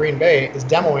up in Green Bay is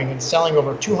demoing and selling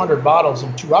over 200 bottles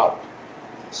in 2 hours.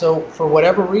 So for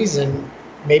whatever reason,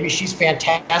 maybe she's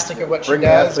fantastic at what she does. Bring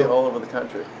Ashley all over the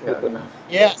country. Yeah.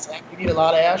 Yes, we need a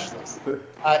lot of Ashleys.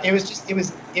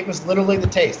 It was literally the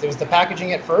taste. It was the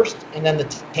packaging at first, and then the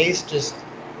taste just.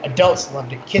 Adults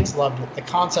loved it, kids loved it. The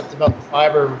concept about the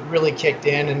fiber really kicked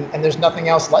in, and there's nothing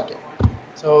else like it.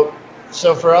 So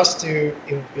for us it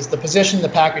was the position, the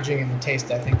packaging, and the taste.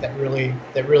 I think that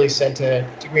really said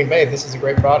to Green Bay, this is a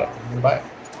great product. I'm gonna buy it.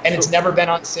 And it's never been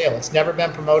on sale. It's never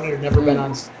been promoted or never been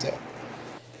on sale.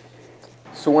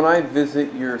 So when I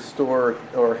visit your store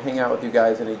or hang out with you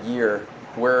guys in a year,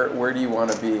 where do you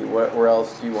want to be? Where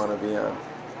else do you want to be on?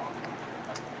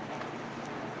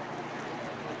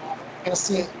 You're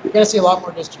going to see a lot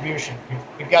more distribution.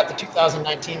 We've got the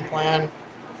 2019 plan.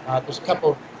 There's a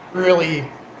couple of really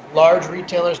large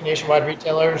retailers, nationwide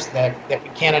retailers that we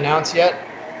can't announce yet,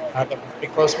 that we're pretty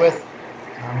close with.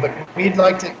 But we'd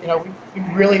like to, we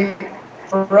really,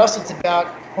 for us, it's about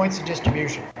points of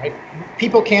distribution, right?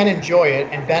 People can enjoy it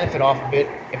and benefit off of it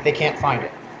if they can't find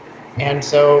it. And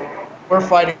so we're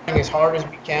fighting as hard as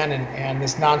we can and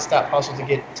this nonstop hustle to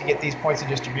get these points of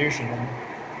distribution. And,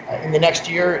 in the next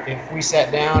year, if we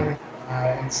sat down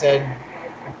and said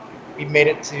we made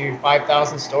it to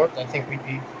 5,000 stores, I think we'd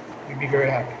be very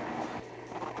happy.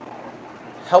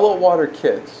 HelloWater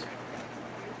Kids.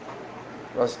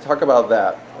 Let's talk about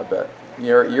that a bit.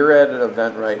 You're at an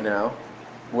event right now.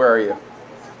 Where are you?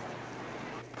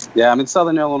 Yeah, I'm in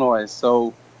Southern Illinois.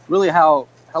 So really how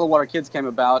HelloWater Kids came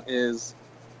about is,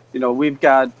 we've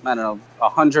got,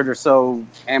 100 or so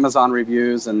Amazon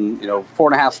reviews and,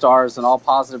 4.5 stars and all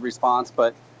positive response.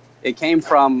 But it came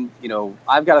from,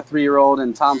 I've got a 3-year-old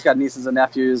and Tom's got nieces and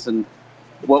nephews. And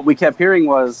what we kept hearing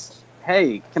was,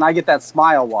 hey, can I get that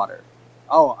smile water?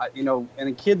 Oh, and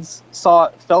the kids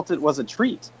felt it was a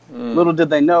treat. Little did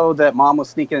they know that mom was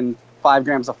sneaking 5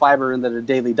 grams of fiber into their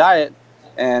daily diet.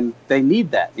 And they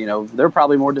need that. They're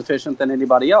probably more deficient than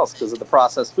anybody else because of the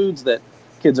processed foods that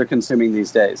kids are consuming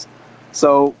these days.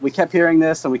 So we kept hearing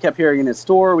this, and we kept hearing it in his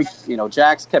store.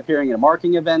 Jax kept hearing it at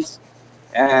marketing events.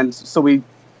 And so we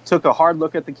took a hard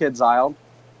look at the kids aisle,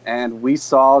 and we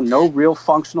saw no real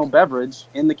functional beverage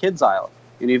in the kids aisle.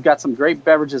 You've got some great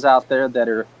beverages out there that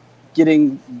are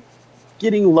getting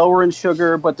lower in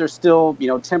sugar, but they're still,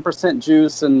 10%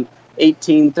 juice and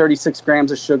 36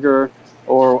 grams of sugar.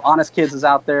 Or Honest Kids is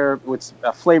out there with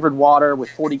flavored water with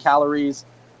 40 calories.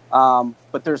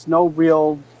 But there's no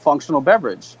real functional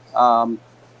beverage.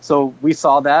 So we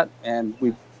saw that, and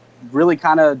we really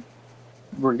kind of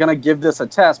we're going to give this a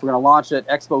test. We're going to launch it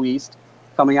at Expo East,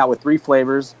 coming out with 3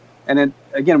 flavors. And then,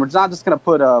 again, we're not just going to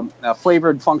put a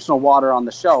flavored functional water on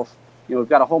the shelf. We've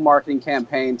got a whole marketing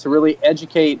campaign to really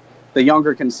educate the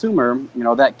younger consumer,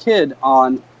 that kid,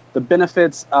 on the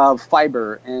benefits of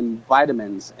fiber and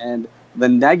vitamins and the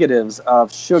negatives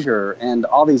of sugar and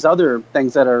all these other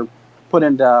things that are put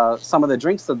into some of the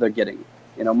drinks that they're getting.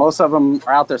 Most of them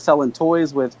are out there selling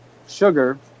toys with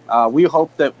sugar. We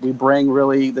hope that we bring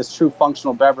really this true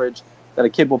functional beverage that a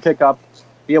kid will pick up,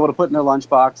 be able to put in their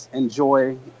lunchbox,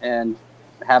 enjoy, and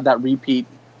have that repeat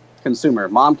consumer.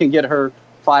 Mom can get her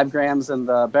 5 grams in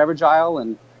the beverage aisle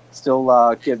and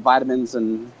still get vitamins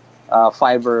and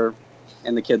fiber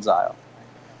in the kids aisle.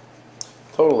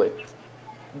 Totally.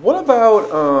 What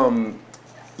about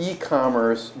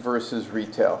e-commerce versus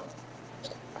retail?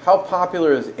 How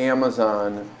popular is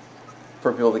Amazon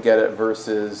for people to get it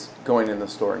versus going in the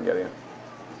store and getting it?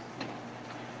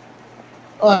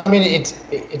 Well, I mean,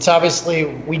 it's obviously,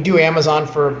 we do Amazon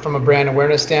from a brand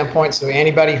awareness standpoint, so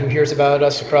anybody who hears about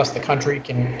us across the country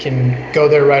can go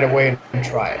there right away and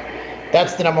try it.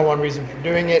 That's the number one reason for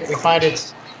doing it. We find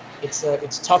it's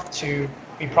tough to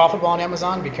be profitable on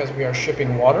Amazon because we are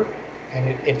shipping water, and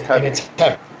it's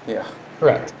heavy. Yeah.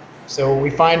 Correct. So we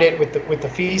find it with the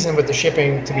fees and with the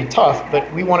shipping to be tough,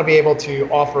 but we want to be able to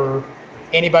offer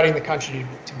anybody in the country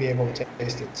to be able to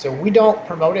taste it. So we don't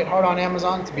promote it hard on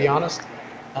Amazon, to be honest,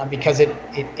 because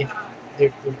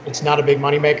it's not a big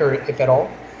moneymaker, if at all.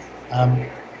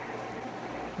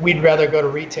 We'd rather go to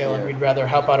retail, and we'd rather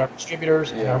help out our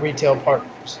distributors and our retail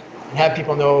partners and have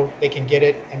people know they can get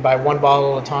it and buy 1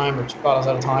 bottle at a time or 2 bottles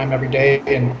at a time every day.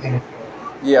 And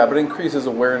yeah, but it increases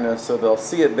awareness, so they'll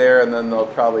see it there, and then they'll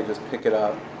probably just pick it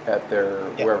up at their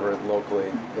wherever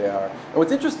locally they are. And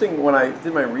what's interesting when I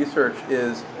did my research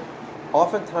is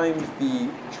oftentimes the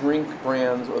drink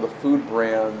brands or the food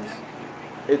brands,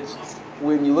 it's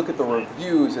when you look at the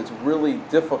reviews, it's really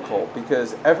difficult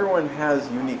because everyone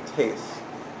has unique tastes.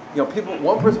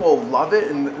 One person will love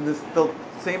it, and the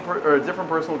same or a different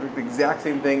person will drink the exact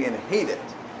same thing and hate it.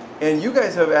 And you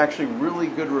guys have actually really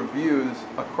good reviews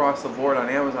across the board on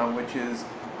Amazon, which is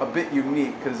a bit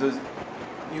unique because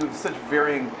you have such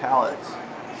varying palates.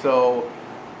 So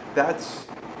that's,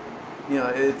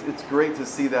 it's great to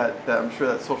see that I'm sure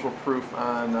that social proof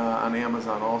on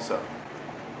Amazon also.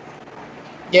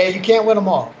 Yeah, you can't win them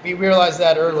all. We realized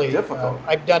that early. It's difficult.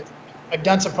 I've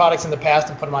done some products in the past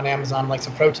and put them on Amazon, like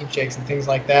some protein shakes and things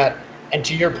like that. And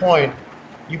to your point,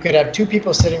 you could have 2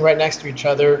 people sitting right next to each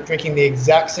other drinking the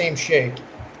exact same shake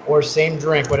or same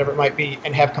drink, whatever it might be,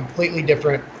 and have completely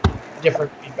different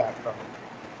feedback from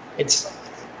it.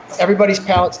 Everybody's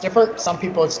palate's different. Some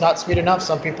people it's not sweet enough.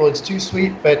 Some people it's too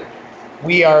sweet. But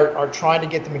we are trying to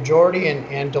get the majority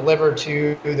and deliver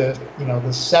to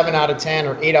the 7 out of 10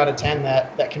 or 8 out of 10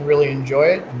 that can really enjoy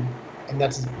it, and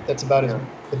that's about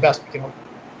the best we can hope.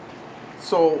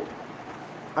 So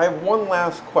I have one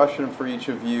last question for each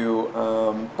of you,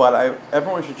 but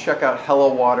everyone should check out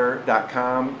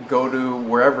HelloWater.com. Go to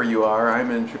wherever you are.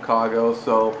 I'm in Chicago,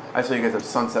 so I saw you guys have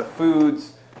Sunset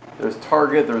Foods. There's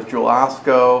Target. There's Jewel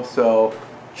Osco. So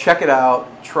check it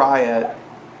out. Try it.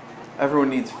 Everyone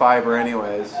needs fiber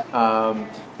anyways.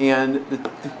 And the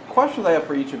questions I have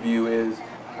for each of you is,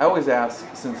 I always ask,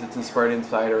 since it's Inspired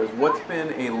Insider, is what's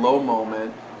been a low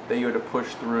moment that you had to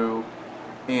push through,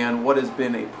 and what has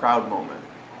been a proud moment?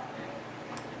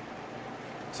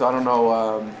 So I don't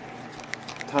know,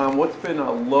 Tom, what's been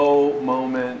a low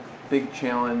moment, big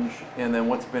challenge, and then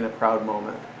what's been a proud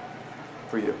moment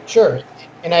for you? Sure,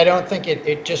 and I don't think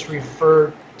it just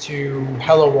referred to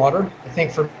HelloWater. I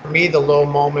think for me the low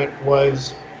moment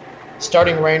was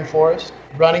starting Rainforest,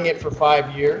 running it for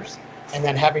 5 years, and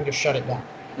then having to shut it down,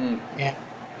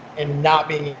 and not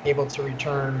being able to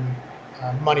return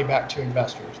money back to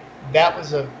investors. That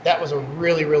was a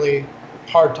really, really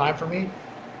hard time for me.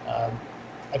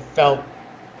 I felt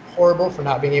horrible for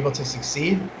not being able to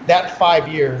succeed. That 5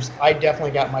 years, I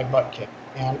definitely got my butt kicked,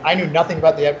 and I knew nothing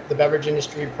about the beverage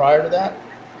industry prior to that,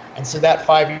 and so that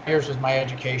 5 years was my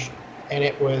education. And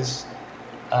it was,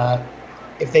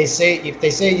 if they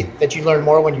say that you learn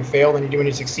more when you fail than you do when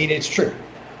you succeed, it's true,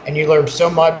 and you learn so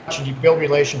much and you build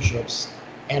relationships.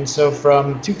 And so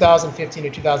from 2015 to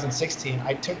 2016,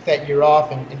 I took that year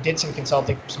off and did some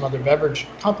consulting for some other beverage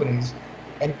companies,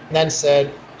 and then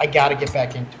said, I got to get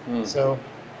back into it. So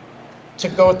to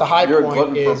go with the high You're point a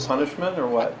glutton is... for punishment or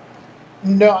what?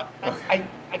 No, I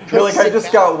You're like, I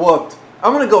just got whooped.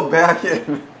 I'm going to go back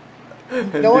in.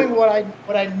 Knowing what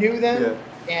I knew then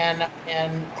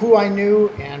and who I knew,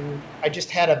 and I just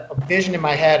had a vision in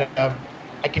my head of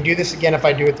I can do this again if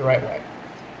I do it the right way.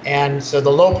 And so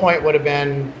the low point would have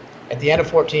been at the end of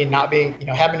 14, not being,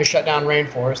 having to shut down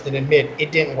Rainforest and admit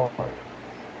it didn't work.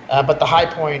 But the high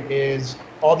point is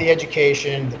all the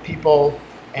education, the people,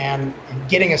 and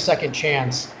getting a second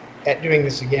chance at doing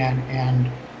this again.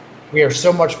 And we are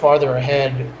so much farther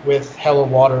ahead with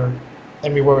HelloWater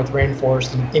than we were with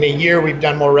Rainforest. And in a year, we've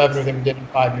done more revenue than we did in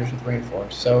 5 years with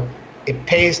Rainforest. So it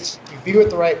pays to be with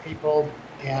the right people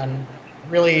and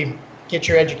really get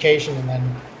your education and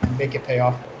then make it pay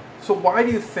off. So why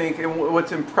do you think, and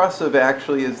what's impressive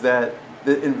actually is that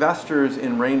the investors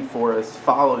in Rainforest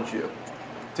followed you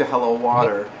to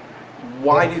HelloWater.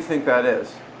 Why do you think that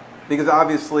is? Because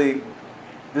obviously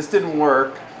this didn't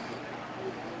work.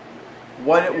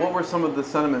 What were some of the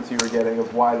sentiments you were getting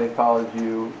of why they followed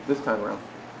you this time around?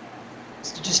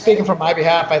 Just speaking from my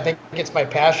behalf, I think it's my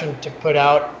passion to put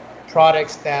out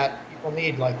products that people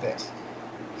need like this.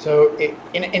 So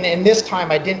in this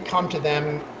time, I didn't come to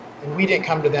them, and we didn't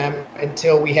come to them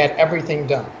until we had everything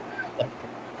done. The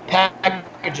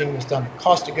packaging was done, the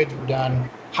cost of goods were done,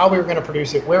 how we were going to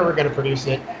produce it, where we were going to produce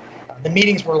it. The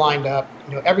meetings were lined up.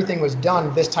 Everything was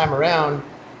done this time around,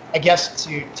 I guess,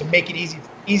 to make it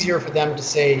easier for them to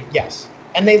say yes.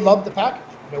 And they loved the package.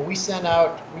 We sent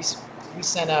out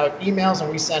emails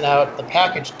and we sent out the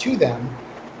package to them.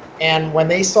 And when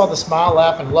they saw the smile,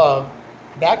 laugh, and love,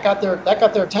 that got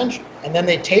their attention. And then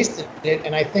they tasted it,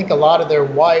 and I think a lot of their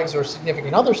wives or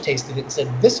significant others tasted it and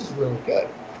said, "This is really good."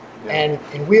 Yeah.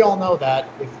 And we all know that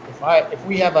if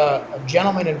we have a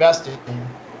gentleman investing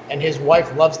and his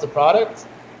wife loves the product,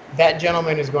 that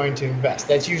gentleman is going to invest.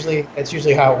 That's usually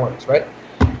how it works, right?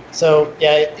 So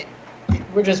yeah,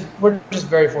 we're just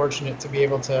very fortunate to be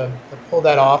able to pull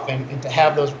that off and to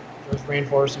have those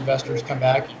Rainforest investors come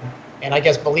back and I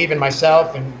guess believe in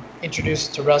myself and introduce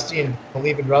to Rusty and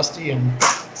believe in Rusty and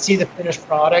see the finished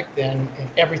product and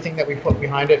everything that we put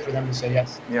behind it for them to say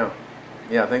yes.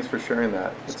 Yeah, thanks for sharing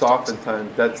that. It's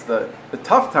oftentimes, that's the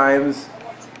tough times,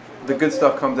 the good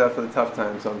stuff comes after the tough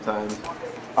times sometimes.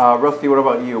 Rusty, what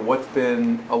about you? What's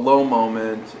been a low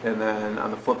moment, and then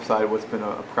on the flip side, what's been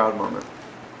a proud moment?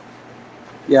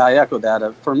 Yeah, I echo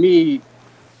that. For me,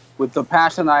 with the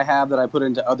passion I have that I put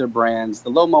into other brands, the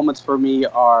low moments for me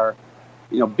are,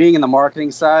 being in the marketing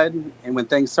side, and when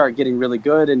things start getting really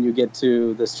good and you get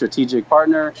to the strategic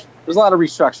partner, there's a lot of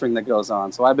restructuring that goes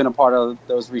on. So I've been a part of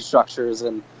those restructures,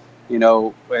 and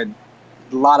a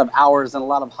lot of hours and a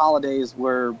lot of holidays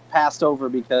were passed over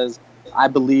because I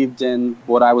believed in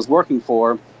what I was working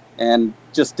for and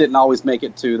just didn't always make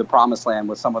it to the promised land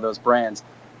with some of those brands.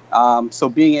 So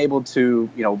being able to,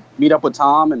 meet up with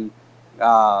Tom and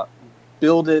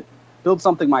build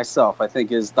something myself, I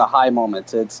think is the high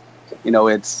moment. It's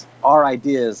our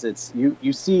ideas. It's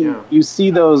you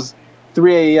see those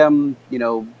 3 a.m.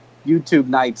 YouTube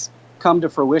nights come to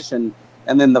fruition,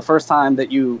 and then the first time that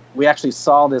we actually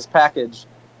saw this package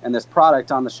and this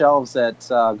product on the shelves at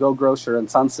Go Grocer and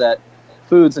Sunset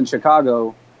Foods in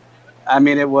Chicago, I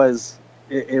mean, it was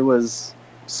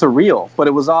surreal, but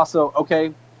it was also,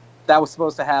 okay, that was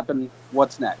supposed to happen.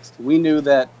 What's next? We knew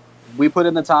that we put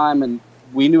in the time and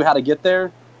we knew how to get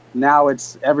there. Now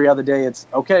it's every other day. It's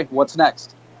okay. What's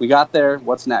next? We got there.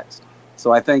 What's next?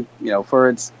 So I think,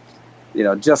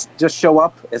 just show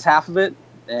up as half of it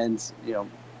and,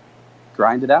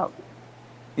 grind it out.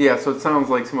 Yeah. So it sounds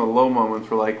like some of the low moments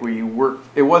were like where you worked,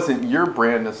 it wasn't your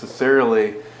brand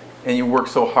necessarily, and you worked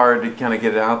so hard to kind of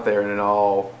get it out there and it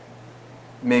all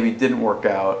maybe didn't work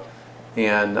out.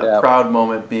 And a proud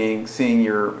moment being seeing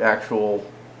your actual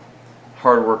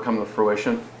hard work come to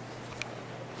fruition.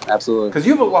 Absolutely. Because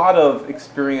you have a lot of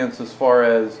experience as far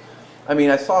as,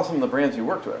 I saw some of the brands you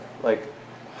worked with, like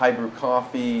High Brew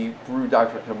Coffee, Brew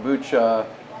Dr. Kombucha,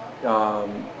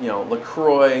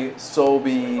 LaCroix,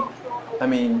 Sobe.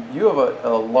 You have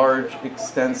a large,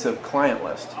 extensive client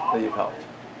list that you've helped.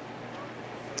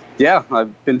 Yeah,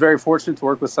 I've been very fortunate to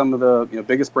work with some of the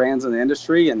biggest brands in the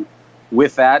industry, and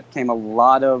with that came a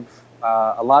lot of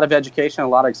education, a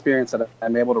lot of experience that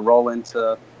I'm able to roll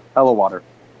into HelloWater.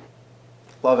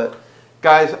 Love it.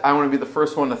 Guys, I want to be the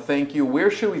first one to thank you. Where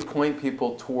should we point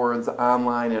people towards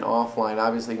online and offline?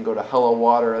 Obviously, you can go to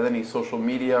HelloWater or any social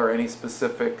media or any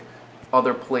specific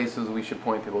other places we should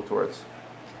point people towards.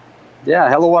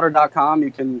 Yeah, HelloWater.com.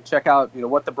 You can check out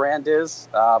what the brand is.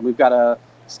 We've got a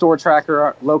store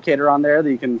tracker locator on there that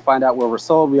you can find out where we're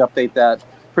sold. We update that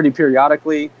pretty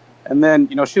periodically. And then,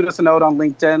 shoot us a note on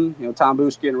LinkedIn, Tom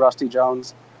Bushkie and Rusty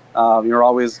Jones. You're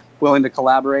always willing to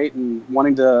collaborate and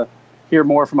wanting to hear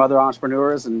more from other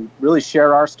entrepreneurs and really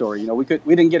share our story. We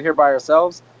didn't get here by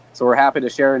ourselves, so we're happy to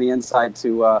share any insight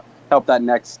to help that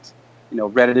next,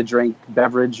 ready to drink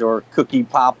beverage or cookie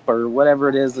pop or whatever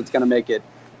it is that's going to make it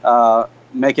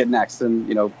next.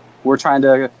 And, we're trying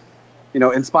to,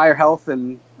 inspire health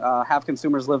and have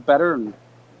consumers live better, and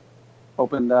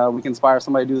hoping we can inspire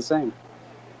somebody to do the same.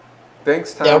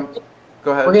 Thanks, Tom. Yeah,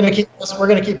 go ahead. We're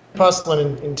gonna keep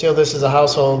hustling until this is a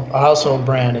household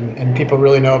brand, and people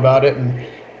really know about it. And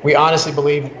we honestly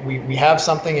believe we have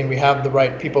something, and we have the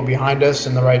right people behind us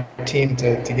and the right team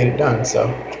to get it done.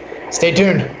 So stay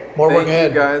tuned. More work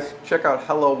ahead. Thank you, guys. Check out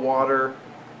HelloWater.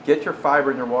 Get your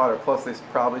fiber in your water. Plus, they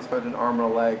probably spent an arm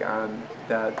and a leg on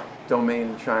that domain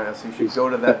in China, so you should go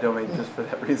to that domain just for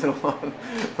that reason alone.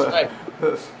 But, right.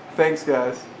 Thanks,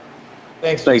 guys.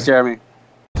 Thanks, Jeremy.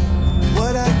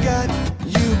 What I got,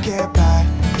 you can't buy.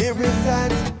 It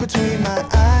resides between my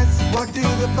eyes. Walked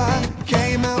through the fire,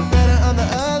 came out better on the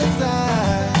other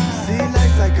side. See,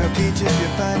 life's like a beach if you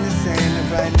find the sand.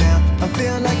 And right now, I'm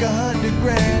feeling like 100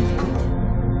 grand.